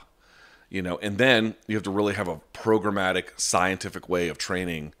pop, you know. And then you have to really have a programmatic, scientific way of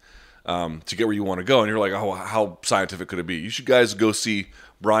training to get where you want to go. And you're like, oh, how scientific could it be? You should guys go see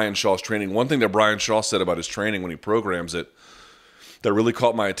Brian Shaw's training. One thing that Brian Shaw said about his training when he programs it that really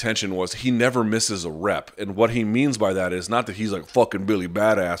caught my attention was he never misses a rep. And what he means by that is not that he's like fucking Billy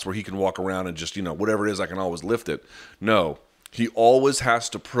Badass where he can walk around and just, you know, whatever it is, I can always lift it. No, he always has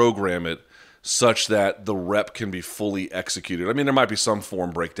to program it such that the rep can be fully executed. I mean, there might be some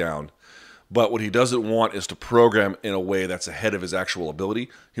form breakdown, but what he doesn't want is to program in a way that's ahead of his actual ability.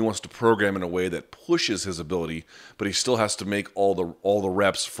 He wants to program in a way that pushes his ability, but he still has to make all the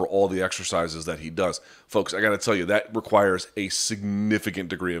reps for all the exercises that he does. Folks, I got to tell you, that requires a significant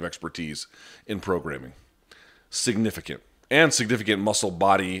degree of expertise in programming. Significant. And significant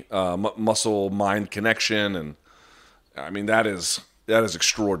muscle-body, muscle-mind connection. And I mean, that is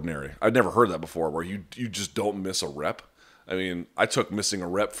extraordinary. I've never heard that before, where you just don't miss a rep. I mean, I took missing a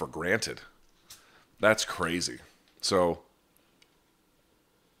rep for granted. That's crazy. So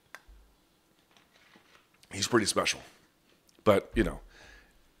he's pretty special. But, you know,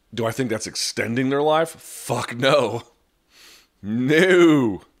 do I think that's extending their life? Fuck no.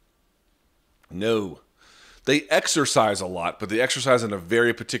 No. They exercise a lot, but they exercise in a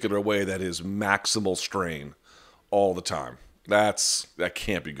very particular way that is maximal strain all the time. That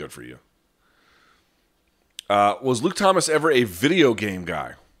can't be good for you. Was Luke Thomas ever a video game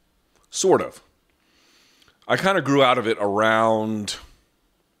guy? Sort of. I kind of grew out of it around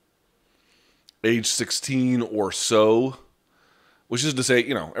age 16 or so, which is to say,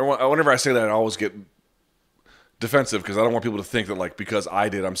 you know, whenever I say that, I always get defensive because I don't want people to think that, like, because I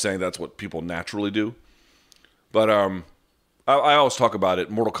did, I'm saying that's what people naturally do. But I always talk about it.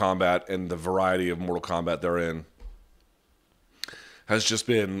 Mortal Kombat and the variety of Mortal Kombat they're in has just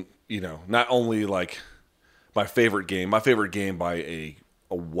been, you know, not only like my favorite game by a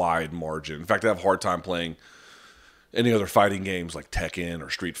wide margin. In fact, I have a hard time playing any other fighting games like Tekken or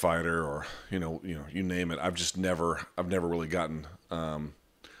Street Fighter or you name it. I've never really gotten, never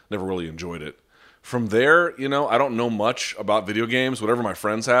really enjoyed it. From there, you know, I don't know much about video games. Whatever my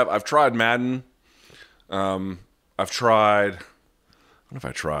friends have, I've tried Madden. I've not tried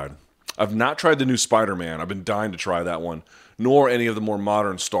the new Spider-Man. I've been dying to try that one, nor any of the more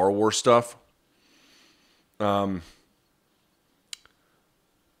modern Star Wars stuff. You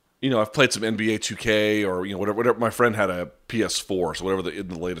know, I've played some NBA 2K or, you know, whatever. My friend had a PS4, so whatever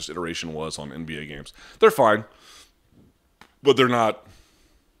the latest iteration was on NBA games. They're fine, but they're not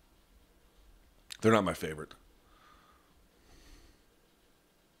my favorite.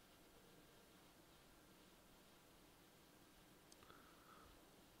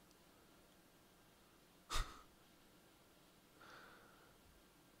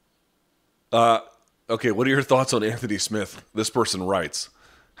 Okay, what are your thoughts on Anthony Smith? This person writes,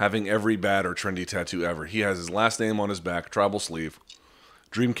 having every bad or trendy tattoo ever. He has his last name on his back, tribal sleeve,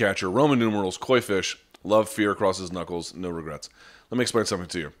 Dreamcatcher, Roman numerals, koi fish, love, fear across his knuckles, no regrets. Let me explain something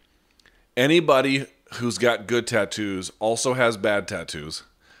to you. Anybody who's got good tattoos also has bad tattoos.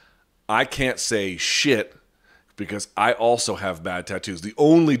 I can't say shit because I also have bad tattoos. The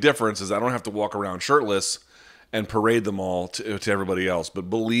only difference is I don't have to walk around shirtless and parade them all to everybody else. But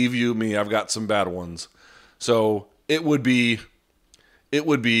believe you me, I've got some bad ones. So it would be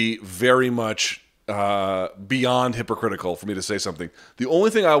very much beyond hypocritical for me to say something. The only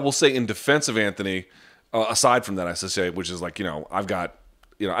thing I will say in defense of Anthony, aside from that, I should say, which is like, you know, I've got,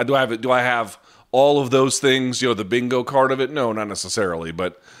 you know, do I have all of those things, you know, the bingo card of it? No, not necessarily,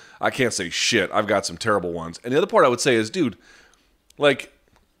 but I can't say shit. I've got some terrible ones. And the other part I would say is, dude, like,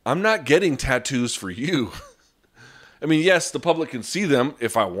 I'm not getting tattoos for you. I mean, yes, the public can see them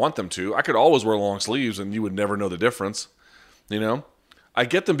if I want them to. I could always wear long sleeves and you would never know the difference, you know? I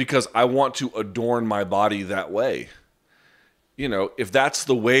get them because I want to adorn my body that way. You know, if that's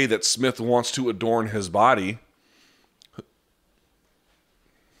the way that Smith wants to adorn his body,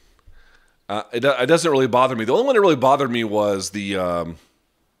 it doesn't really bother me. The only one that really bothered me was the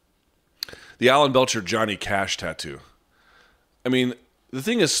Alan Belcher Johnny Cash tattoo. I mean, the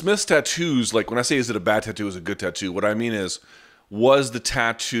thing is, Smith's tattoos, like when I say is it a bad tattoo, is it a good tattoo, what I mean is, was the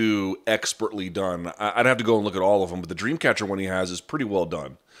tattoo expertly done? I'd have to go and look at all of them, but the Dreamcatcher one he has is pretty well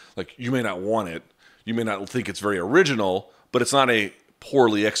done. Like, you may not want it, you may not think it's very original, but it's not a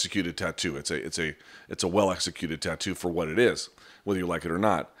poorly executed tattoo. It's a well executed tattoo for what it is, whether you like it or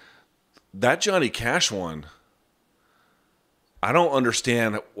not. That Johnny Cash one, I don't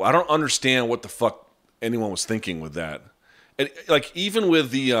understand what the fuck anyone was thinking with that. And like, even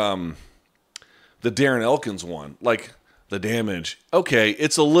with the Darren Elkins one, like the damage, okay,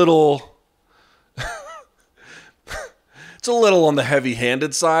 it's a little it's a little on the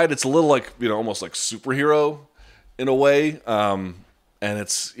heavy-handed side. It's a little like, you know, almost like superhero in a way. And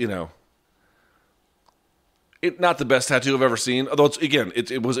it's, you know, not the best tattoo I've ever seen. Although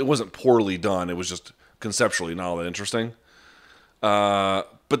it wasn't poorly done. It was just conceptually not all that interesting.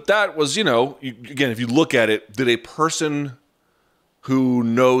 But that was, you know, again, if you look at it, did a person who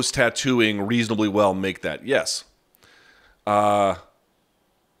knows tattooing reasonably well make that? Yes. What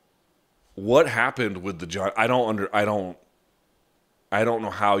happened with the John? I don't know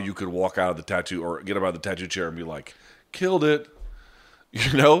how you could walk out of the tattoo or get up out of the tattoo chair and be like, killed it.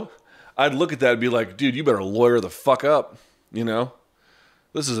 You know? I'd look at that and be like, dude, you better lawyer the fuck up. You know?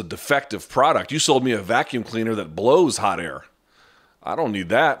 This is a defective product. You sold me a vacuum cleaner that blows hot air. I don't need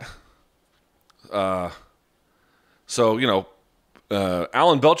that. So, you know,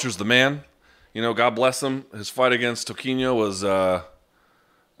 Alan Belcher's the man. You know, God bless him. His fight against Toquinho was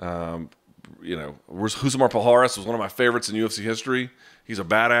Husamar Paharis was one of my favorites in UFC history. He's a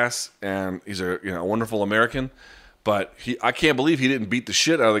badass, and he's a wonderful American. But I can't believe he didn't beat the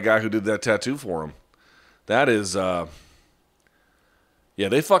shit out of the guy who did that tattoo for him. That is,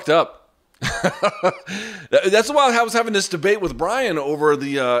 they fucked up. That's why I was having this debate with Brian over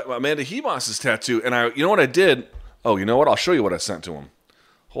the Amanda Ribas' tattoo. And you know what I did? Oh, you know what? I'll show you what I sent to him.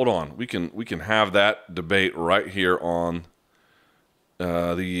 Hold on. We can have that debate right here on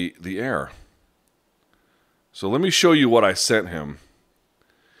the air. So let me show you what I sent him.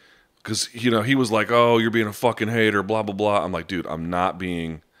 Because, he was like, oh, you're being a fucking hater, blah, blah, blah. I'm like, dude, I'm not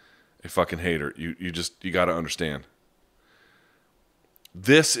being a fucking hater. You got to understand.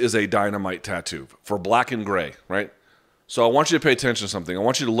 This is a dynamite tattoo for black and gray, right? So I want you to pay attention to something. I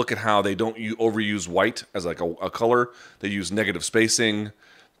want you to look at how they don't overuse white as like a color. They use negative spacing.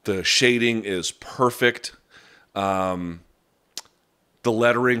 The shading is perfect. The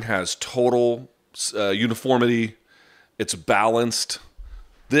lettering has total uniformity. It's balanced.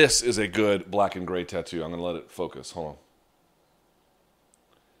 This is a good black and gray tattoo. I'm going to let it focus. Hold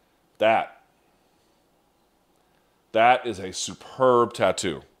on. That is a superb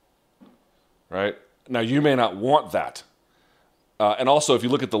tattoo, right? Now, you may not want that. And also, if you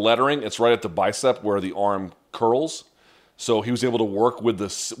look at the lettering, it's right at the bicep where the arm curls. So he was able to work with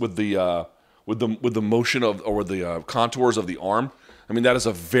the motion of, or the contours of the arm. I mean, that is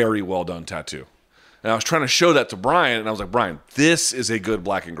a very well done tattoo. And I was trying to show that to Brian, and I was like, Brian, this is a good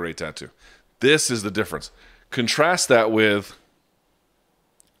black and gray tattoo. This is the difference. Contrast that with,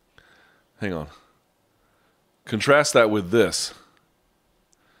 hang on. Contrast that with this.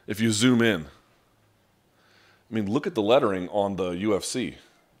 If you zoom in. I mean, look at the lettering on the UFC.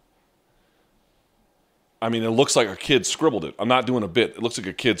 I mean, it looks like a kid scribbled it. I'm not doing a bit. It looks like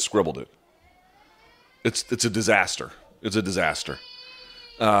a kid scribbled it. It's a disaster. It's a disaster.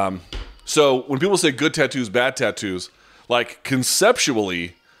 So when people say good tattoos, bad tattoos, like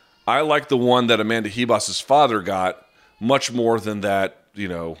conceptually, I like the one that Amanda Ribas' father got much more than that,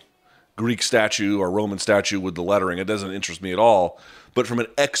 Greek statue or Roman statue with the lettering. It doesn't interest me at all. But from an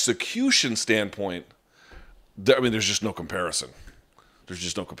execution standpoint, there's just no comparison. There's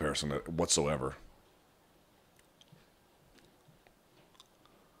just no comparison whatsoever.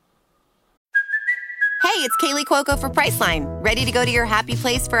 Hey, it's Kaylee Cuoco for Priceline. Ready to go to your happy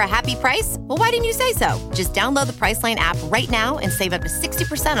place for a happy price? Well, why didn't you say so? Just download the Priceline app right now and save up to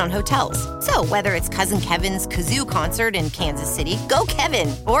 60% on hotels. So whether it's Cousin Kevin's Kazoo Concert in Kansas City, go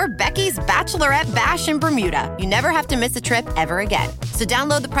Kevin, or Becky's Bachelorette Bash in Bermuda, you never have to miss a trip ever again. So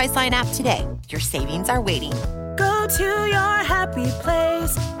download the Priceline app today. Your savings are waiting. Go to your happy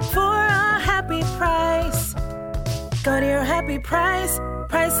place for a happy price. Go to your happy price,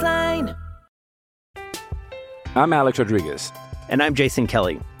 Priceline. I'm Alex Rodriguez. And I'm Jason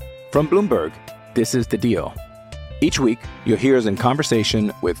Kelly. From Bloomberg, this is The Deal. Each week, you'll hear us in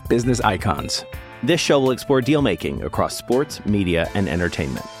conversation with business icons. This show will explore deal-making across sports, media, and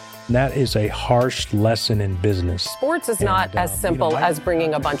entertainment. That is a harsh lesson in business. Sports is not as simple as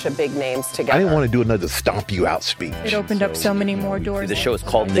bringing a bunch of big names together. I didn't want to do another stomp you out speech. It opened up so many more doors. The show is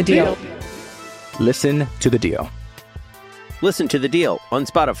called The Deal. Listen to The Deal. Listen to The Deal on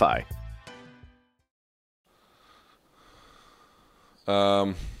Spotify.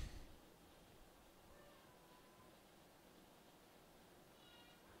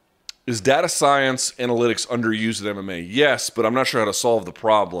 Is data science analytics underused at MMA? Yes, but I'm not sure how to solve the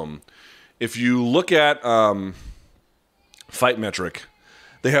problem. If you look at Fight Metric,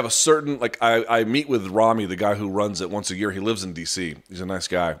 they have a certain, like I meet with Rami, the guy who runs it once a year. He lives in DC. He's a nice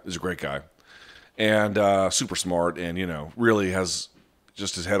guy. He's a great guy. And super smart and, really has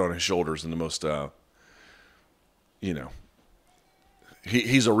just his head on his shoulders and the most,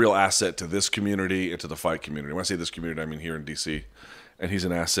 he's a real asset to this community and to the fight community. When I say this community, I mean here in DC. And he's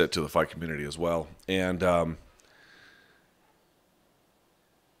an asset to the fight community as well. And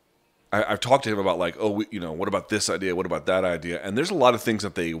I've talked to him about like, what about this idea? What about that idea? And there's a lot of things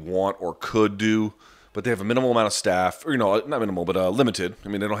that they want or could do, but they have a minimal amount of staff, or, not minimal, but limited. I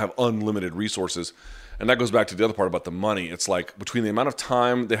mean, they don't have unlimited resources. And that goes back to the other part about the money. It's like between the amount of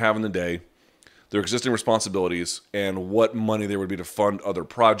time they have in the day, their existing responsibilities, and what money there would be to fund other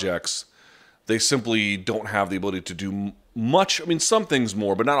projects, they simply don't have the ability to do much. I mean, some things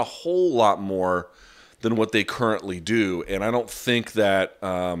more, but not a whole lot more than what they currently do. And I don't think that,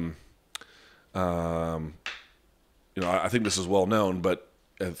 I think this is well known, but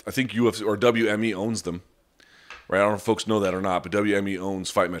I think UFC or WME owns them, right? I don't know if folks know that or not, but WME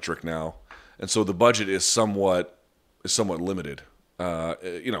owns Fight Metric now, and so the budget is somewhat limited.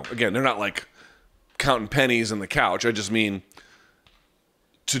 Again, they're not like counting pennies in the couch. I just mean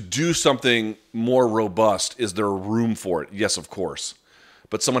to do something more robust, is there room for it? Yes, of course.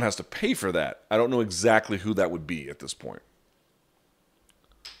 But someone has to pay for that. I don't know exactly who that would be at this point.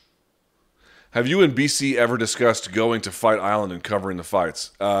 Have you and BC ever discussed going to Fight Island and covering the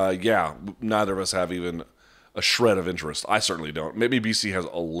fights? Yeah, neither of us have even a shred of interest. I certainly don't. Maybe BC has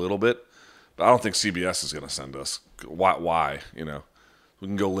a little bit, but I don't think CBS is going to send us. Why? You know, we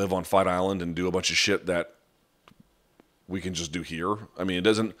can go live on Fight Island and do a bunch of shit that we can just do here. I mean, it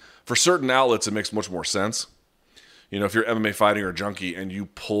doesn't, for certain outlets, it makes much more sense. You know, if you're MMA fighting or junkie and you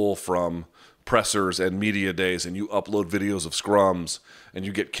pull from pressers and media days and you upload videos of scrums and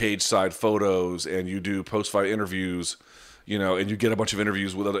you get cage side photos and you do post-fight interviews, you know, and you get a bunch of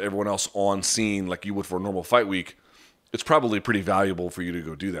interviews with everyone else on scene like you would for a normal fight week, it's probably pretty valuable for you to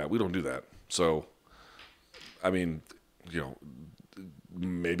go do that. We don't do that. So, I mean, you know,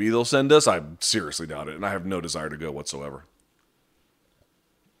 maybe they'll send us. I seriously doubt it, and I have no desire to go whatsoever.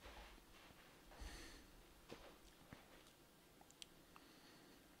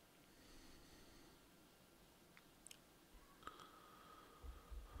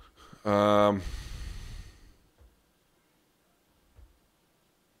 I'm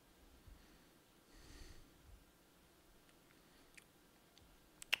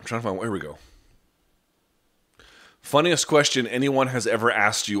trying to find, here we go. Funniest question anyone has ever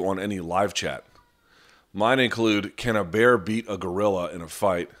asked you on any live chat. Mine include, can a bear beat a gorilla in a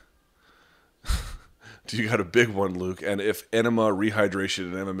fight? Do you got a big one, Luke? And if enema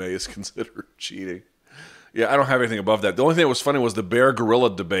rehydration in MMA is considered cheating? Yeah, I don't have anything above that. The only thing that was funny was the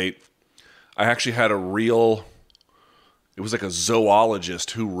bear-gorilla debate. I actually had it was like a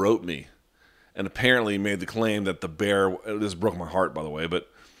zoologist who wrote me and apparently made the claim that the bear, this broke my heart, by the way, but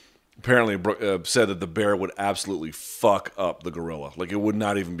apparently said that the bear would absolutely fuck up the gorilla. Like, it would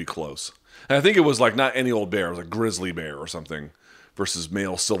not even be close. And I think it was like not any old bear. It was a grizzly bear or something versus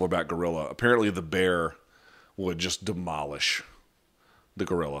male silverback gorilla. Apparently the bear would just demolish the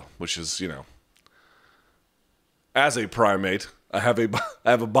gorilla, which is, you know, as a primate, I have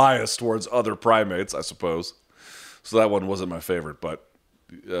a bias towards other primates, I suppose. So that one wasn't my favorite, but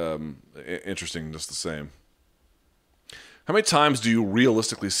interesting just the same. How many times do you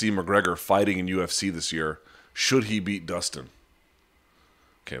realistically see McGregor fighting in UFC this year? Should he beat Dustin?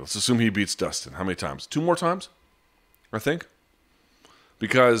 Okay, let's assume he beats Dustin. How many times? 2 more times, I think.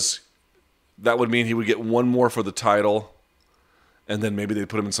 Because that would mean he would get 1 more for the title, and then maybe they'd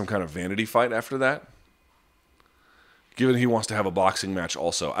put him in some kind of vanity fight after that. Given he wants to have a boxing match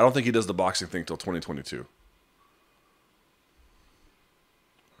also. I don't think he does the boxing thing till 2022.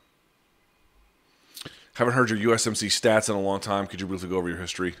 Haven't heard your USMC stats in a long time. Could you briefly go over your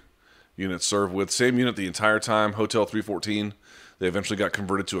history? Unit served with. Same unit the entire time. Hotel 314. They eventually got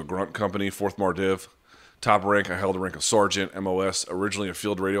converted to a grunt company. 4th Mardiv. Top rank. I held the rank of sergeant. MOS. Originally a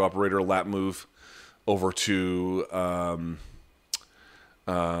field radio operator. Lap move over to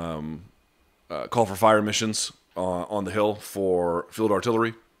call for fire missions on the hill for field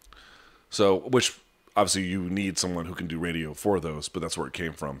artillery. So, which obviously you need someone who can do radio for those, but that's where it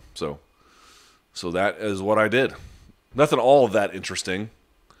came from. So that is what I did. Nothing all of that interesting.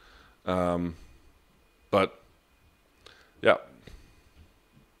 But yeah.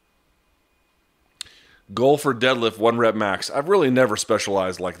 Goal for deadlift, 1 rep max. I've really never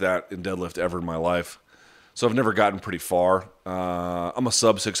specialized like that in deadlift ever in my life. So I've never gotten pretty far. I'm a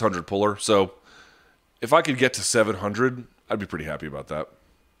sub 600 puller. So if I could get to 700, I'd be pretty happy about that.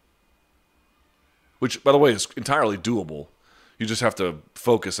 Which, by the way, is entirely doable. You just have to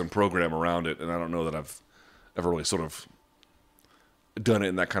focus and program around it, and I don't know that I've ever really sort of done it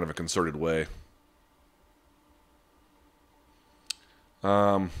in that kind of a concerted way.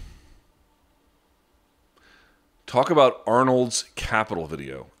 Talk about Arnold's Capital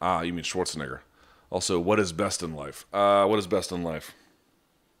video. You mean Schwarzenegger. Also, what is best in life? What is best in life?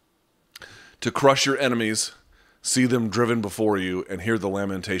 To crush your enemies, see them driven before you, and hear the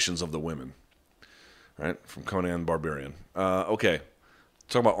lamentations of the women. Right? From Conan Barbarian. Okay.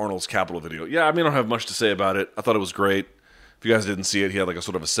 Talk about Arnold's Capital video. Yeah, I mean, I don't have much to say about it. I thought it was great. If you guys didn't see it, he had like a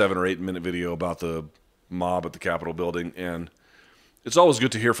sort of a 7 or 8 minute video about the mob at the Capitol building. And it's always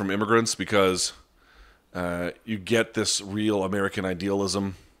good to hear from immigrants because you get this real American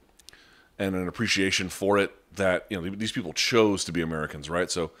idealism and an appreciation for it that, you know, these people chose to be Americans, right?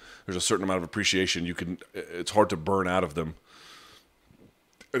 So there's a certain amount of appreciation it's hard to burn out of them.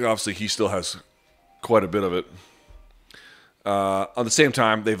 And obviously he still has quite a bit of it. At the same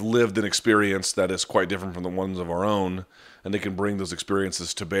time, they've lived an experience that is quite different from the ones of our own, and they can bring those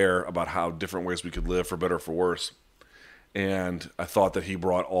experiences to bear about how different ways we could live, for better or for worse. And I thought that he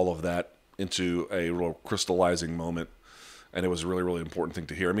brought all of that into a real crystallizing moment And it was a really, really important thing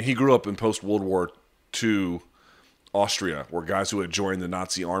to hear. I mean, he grew up in post-World War II Austria, where guys who had joined the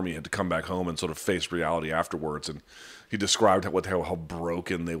Nazi army had to come back home and sort of face reality afterwards. And he described how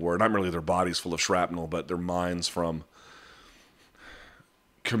broken they were. Not merely their bodies full of shrapnel, but their minds from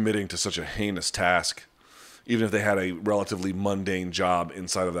committing to such a heinous task, even if they had a relatively mundane job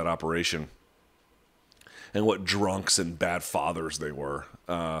inside of that operation. And what drunks and bad fathers they were.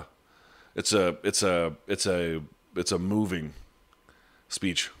 It's a moving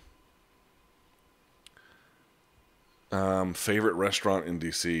speech. Favorite restaurant in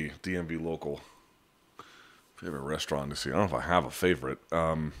DC, DMV local. Favorite restaurant in DC. I don't know if I have a favorite.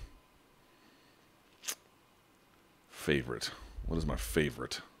 Favorite. What is my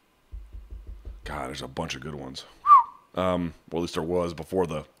favorite? God, there's a bunch of good ones. Well, at least there was before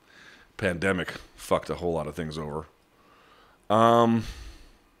the pandemic fucked a whole lot of things over.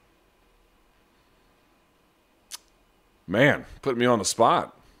 Man, putting me on the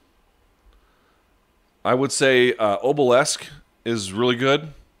spot. I would say Obelisk is really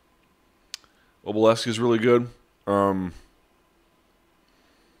good. What's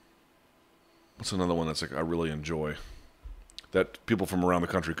another one that's like I really enjoy that people from around the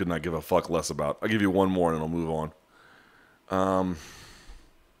country could not give a fuck less about? I'll give you one more and then I'll move on.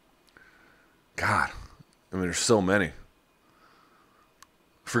 God, I mean, there's so many.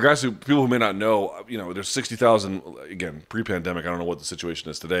 For people who may not know, there's 60,000, again, pre-pandemic, I don't know what the situation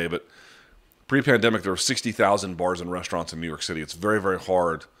is today, but pre-pandemic, there were 60,000 bars and restaurants in New York City. It's very, very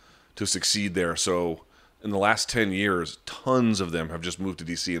hard to succeed there. So in the last 10 years, tons of them have just moved to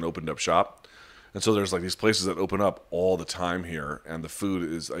DC and opened up shop. And so there's like these places that open up all the time here. And the food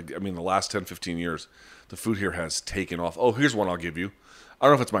is, the last 10, 15 years, the food here has taken off. Oh, here's one I'll give you. I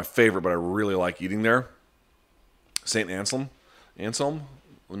don't know if it's my favorite, but I really like eating there. St. Anselm.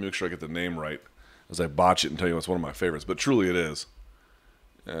 Let me make sure I get the name right as I botch it and tell you it's one of my favorites. But truly it is.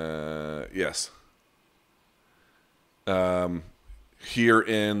 Yes. Here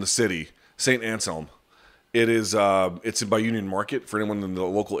in the city, St. Anselm. It is. It's by Union Market for anyone in the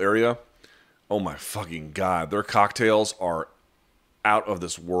local area. Oh my fucking God. Their cocktails are out of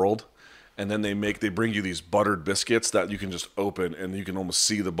this world. And then they bring you these buttered biscuits that you can just open and you can almost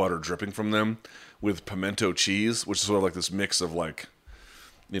see the butter dripping from them with pimento cheese, which is sort of like this mix of like,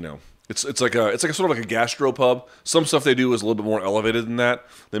 it's like a sort of like a gastropub. Some stuff they do is a little bit more elevated than that.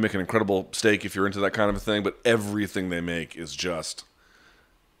 They make an incredible steak if you're into that kind of a thing, but everything they make is just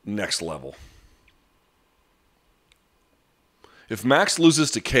next level. If Max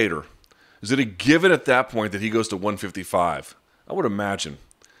loses to Cater, is it a given at that point that he goes to 155? I would imagine.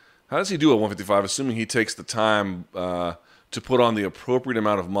 How does he do at 155, assuming he takes the time to put on the appropriate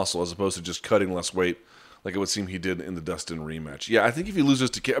amount of muscle as opposed to just cutting less weight like it would seem he did in the Dustin rematch? Yeah, I think if he loses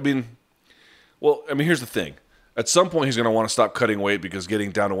to Cater, here's the thing. At some point, he's going to want to stop cutting weight because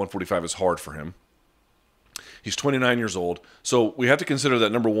getting down to 145 is hard for him. He's 29 years old. So we have to consider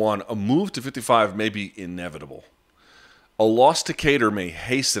that, number one, a move to 55 may be inevitable. A loss to Cater may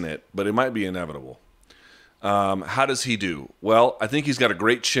hasten it, but it might be inevitable. How does he do? Well, I think he's got a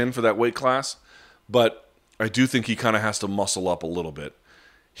great chin for that weight class, but I do think he kind of has to muscle up a little bit.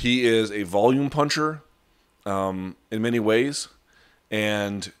 He is a volume puncher in many ways,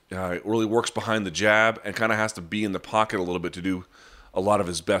 and really works behind the jab and kind of has to be in the pocket a little bit to do a lot of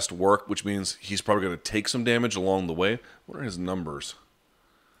his best work, which means he's probably going to take some damage along the way. What are his numbers?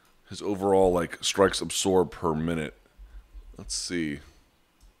 His overall strikes absorbed per minute. Let's see.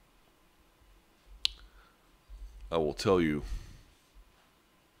 I will tell you.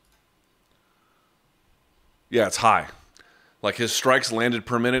 Yeah, it's high. Like his strikes landed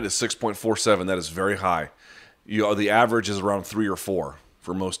per minute is 6.47. That is very high. The average is around 3 or 4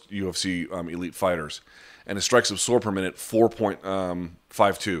 for most UFC elite fighters. And his strikes absorbed per minute,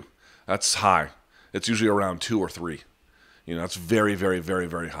 4.52. That's high. It's usually around 2 or 3. That's very, very, very,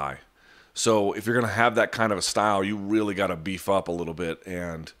 very high. So if you're going to have that kind of a style, you really got to beef up a little bit,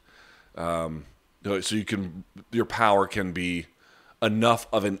 and so your power can be enough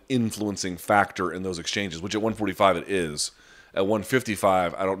of an influencing factor in those exchanges, which at 145 it is. At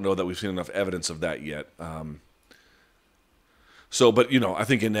 155, I don't know that we've seen enough evidence of that yet. But I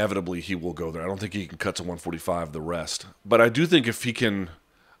think inevitably he will go there. I don't think he can cut to 145 the rest. But I do think if he can,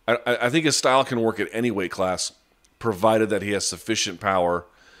 I think his style can work at any weight class, provided that he has sufficient power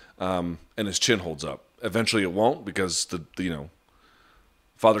and his chin holds up. Eventually it won't because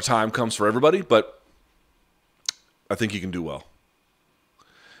Father Time comes for everybody, but I think he can do well.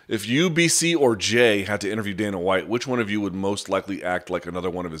 If you, BC, or Jay had to interview Dana White, which one of you would most likely act like another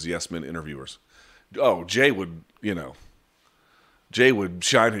one of his Yes Men interviewers? Oh, Jay would, Jay would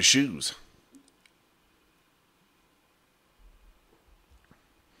shine his shoes.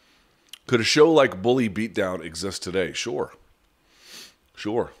 Could a show like Bully Beatdown exist today? Sure.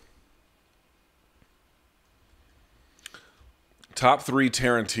 Top 3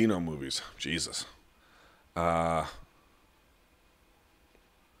 Tarantino movies. Jesus. Well,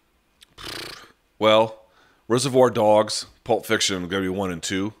 Reservoir Dogs, Pulp Fiction, going to be 1 and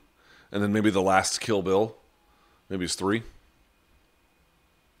 2. And then maybe the last Kill Bill. Maybe it's 3.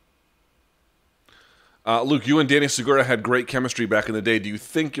 Luke, you and Danny Segura had great chemistry back in the day. Do you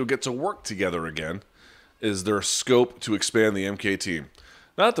think you'll get to work together again? Is there scope to expand the MK team?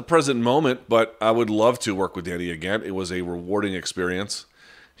 Not at the present moment, but I would love to work with Danny again. It was a rewarding experience.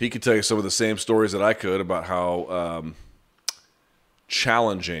 He could tell you some of the same stories that I could about how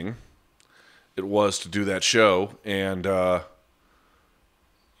challenging it was to do that show. And,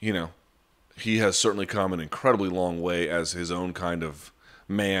 he has certainly come an incredibly long way as his own kind of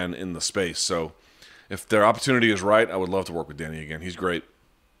man in the space. So if their opportunity is right, I would love to work with Danny again. He's great.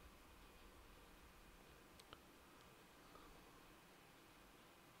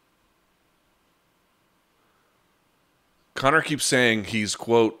 Connor keeps saying he's,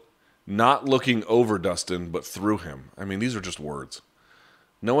 quote, not looking over Dustin, but through him. I mean, these are just words.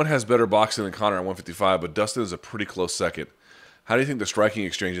 No one has better boxing than Connor at 155, but Dustin is a pretty close second. How do you think the striking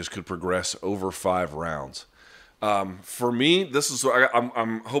exchanges could progress over 5 rounds? For me, this is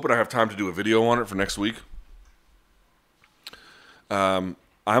I'm hoping I have time to do a video on it for next week. I'm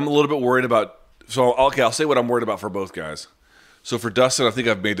a little bit worried about. So I'll say what I'm worried about for both guys. So for Dustin, I think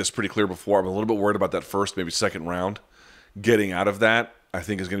I've made this pretty clear before. I'm a little bit worried about that first, maybe second round. Getting out of that, I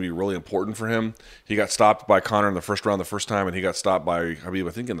think, is going to be really important for him. He got stopped by Connor in the first round the first time, and he got stopped by Habib,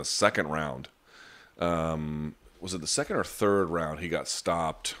 I think, in the second round. Was it the second or third round he got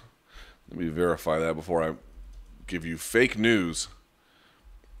stopped? Let me verify that before I give you fake news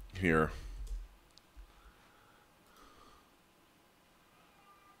here.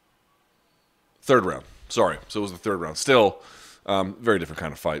 Third round. Sorry. So it was the third round. Still, very different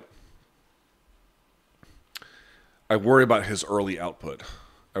kind of fight. I worry about his early output.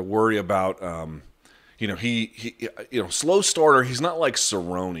 I worry about, slow starter. He's not like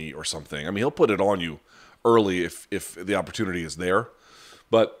Cerrone or something. I mean, he'll put it on you early if the opportunity is there.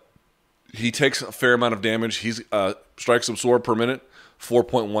 But he takes a fair amount of damage. He's strikes absorbed per minute,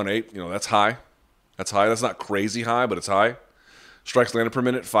 4.18. That's high. That's high. That's not crazy high, but it's high. Strikes landed per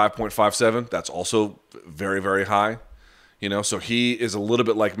minute, 5.57. That's also very, very high. So he is a little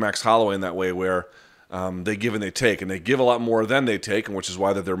bit like Max Holloway in that way where they give and they take. And they give a lot more than they take, and which is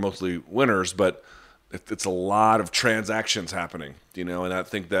why that they're mostly winners. But it's a lot of transactions happening, And I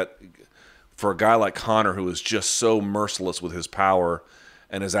think that for a guy like Connor, who is just so merciless with his power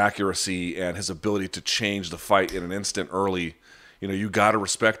and his accuracy and his ability to change the fight in an instant early, you got to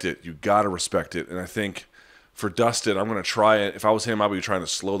respect it. You got to respect it. And I think for Dustin, I'm going to try it. If I was him, I'd be trying to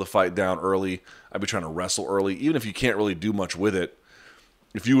slow the fight down early. I'd be trying to wrestle early, even if you can't really do much with it.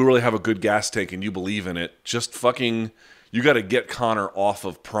 If you really have a good gas tank and you believe in it, you got to get Connor off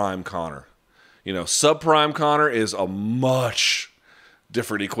of prime Connor. Subprime Connor is a much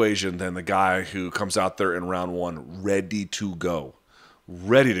different equation than the guy who comes out there in round 1 ready to go.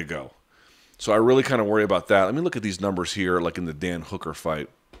 Ready to go. So I really kind of worry about that. Let me look at these numbers here, like in the Dan Hooker fight.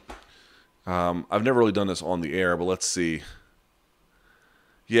 I've never really done this on the air, but let's see.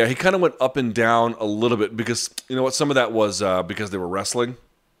 Yeah, he kind of went up and down a little bit because, some of that was because they were wrestling.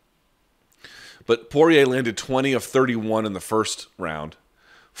 But Poirier landed 20 of 31 in the first round,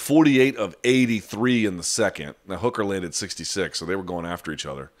 48 of 83 in the second. Now, Hooker landed 66, so they were going after each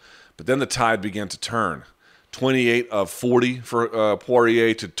other. But then the tide began to turn. 28 of 40 for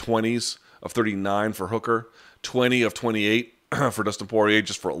Poirier to 20s of 39 for Hooker. 20 of 28 for Dustin Poirier,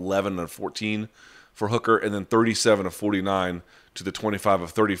 just for 11 of 14 for Hooker. And then 37 of 49 to the 25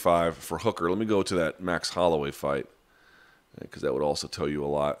 of 35 for Hooker. Let me go to that Max Holloway fight, because that would also tell you a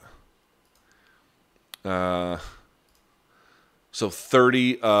lot. So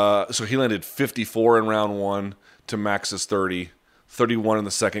he landed 54 in round 1 to Max's 30. 31 in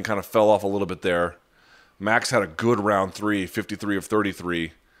the second, kind of fell off a little bit there. Max had a good round 3, 53 of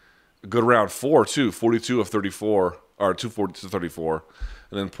 33. A good round 4, too, 42 of 34, or 240 to 34.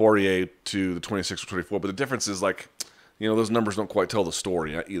 And then Poirier to the 26 of 24. But the difference is, those numbers don't quite tell the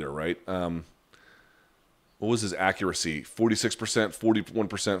story either, right? What was his accuracy? 46%, 41%,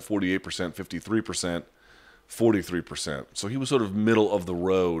 48%, 53%, 43%. So he was sort of middle of the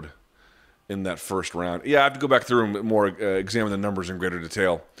road in that first round. Yeah, I have to go back through and more examine the numbers in greater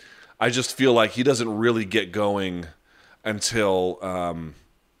detail. I just feel like he doesn't really get going until a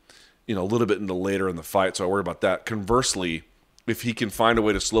little bit into later in the fight, so I worry about that. Conversely, if he can find a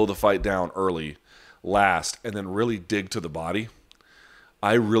way to slow the fight down early, last, and then really dig to the body,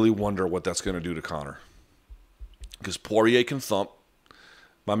 I really wonder what that's going to do to Conor. Because Poirier can thump.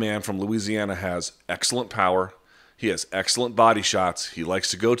 My man from Louisiana has excellent power. He has excellent body shots. He likes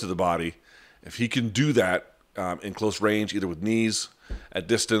to go to the body. If he can do that in close range, either with knees, at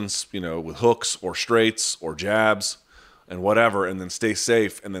distance, with hooks or straights or jabs and whatever, and then stay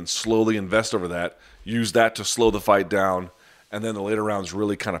safe and then slowly invest over that, use that to slow the fight down, and then the later rounds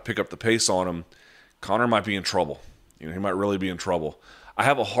really kind of pick up the pace on him, Conor might be in trouble. He might really be in trouble. I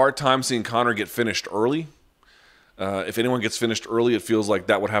have a hard time seeing Conor get finished early. If anyone gets finished early, it feels like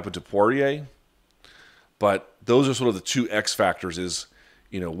that would happen to Poirier. But those are sort of the two X factors is,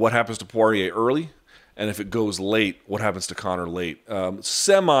 what happens to Poirier early, and if it goes late, what happens to Conor late?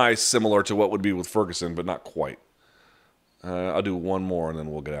 Semi-similar to what would be with Ferguson, but not quite. I'll do one more, and then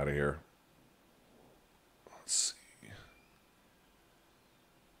we'll get out of here. Let's see.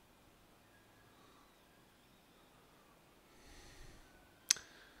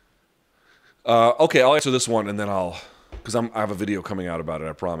 Okay, I'll answer this one, and then because I have a video coming out about it,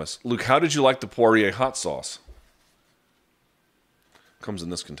 I promise. Luke, how did you like the Poirier hot sauce? Comes in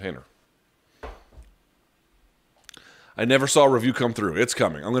this container. I never saw a review come through. It's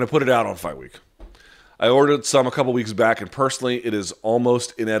coming. I'm going to put it out on Fight Week. I ordered some a couple weeks back, and personally, it is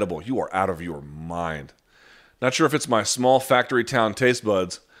almost inedible. You are out of your mind. Not sure if it's my small factory town taste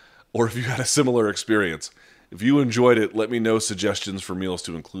buds, or if you had a similar experience. If you enjoyed it, let me know suggestions for meals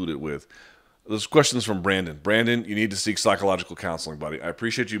to include it with. This question is from Brandon. Brandon, you need to seek psychological counseling, buddy. I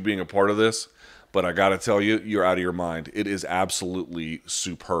appreciate you being a part of this, but I got to tell you, you're out of your mind. It is absolutely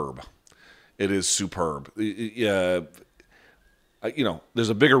superb. It is superb. There's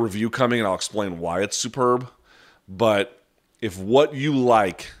a bigger review coming, and I'll explain why it's superb. But if what you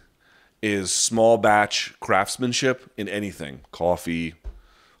like is small batch craftsmanship in anything, coffee,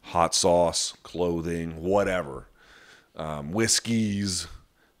 hot sauce, clothing, whatever, whiskeys,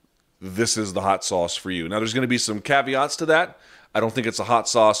 this is the hot sauce for you. Now, there's going to be some caveats to that. I don't think it's a hot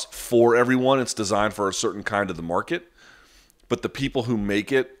sauce for everyone. It's designed for a certain kind of the market. But the people who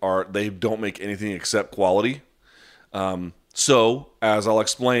make it, they don't make anything except quality. So, as I'll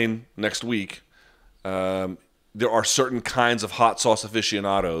explain next week, there are certain kinds of hot sauce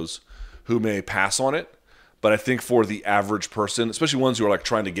aficionados who may pass on it. But I think for the average person, especially ones who are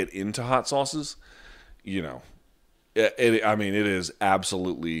trying to get into hot sauces, it is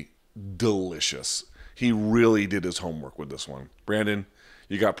absolutely delicious. He really did his homework with this one. Brandon,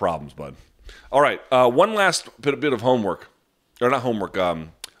 you got problems, bud. All right, one last bit of homework. Or not homework,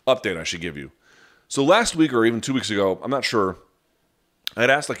 update I should give you. So last week or even 2 weeks ago, I'm not sure, I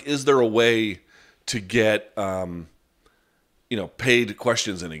had asked, is there a way to get, paid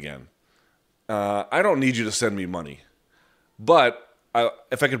questions in again? I don't need you to send me money. But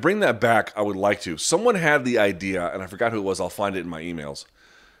if I could bring that back, I would like to. Someone had the idea, and I forgot who it was. I'll find it in my emails.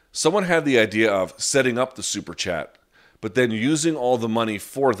 Someone had the idea of setting up the Super Chat, but then using all the money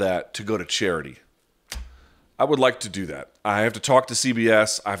for that to go to charity. I would like to do that. I have to talk to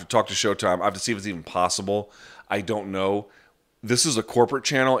CBS. I have to talk to Showtime. I have to see if it's even possible. I don't know. This is a corporate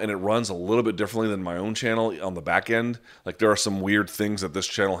channel, and it runs a little bit differently than my own channel on the back end. There are some weird things that this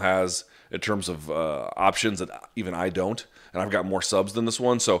channel has in terms of options that even I don't, and I've got more subs than this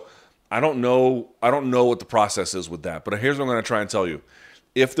one. So I don't know what the process is with that. But here's what I'm going to try and tell you.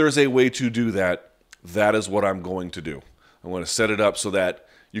 If there's a way to do that, that is what I'm going to do. I'm going to set it up so that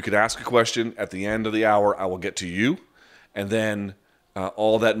you could ask a question at the end of the hour. I will get to you, and then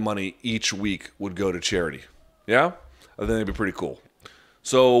all that money each week would go to charity. Yeah? I think it'd be pretty cool.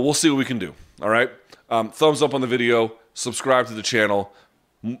 So we'll see what we can do. All right? Thumbs up on the video. Subscribe to the channel.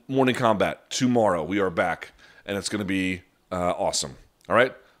 Morning Combat. Tomorrow we are back, and it's going to be awesome. All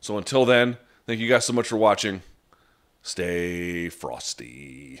right? So until then, thank you guys so much for watching. Stay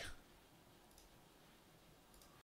frosty.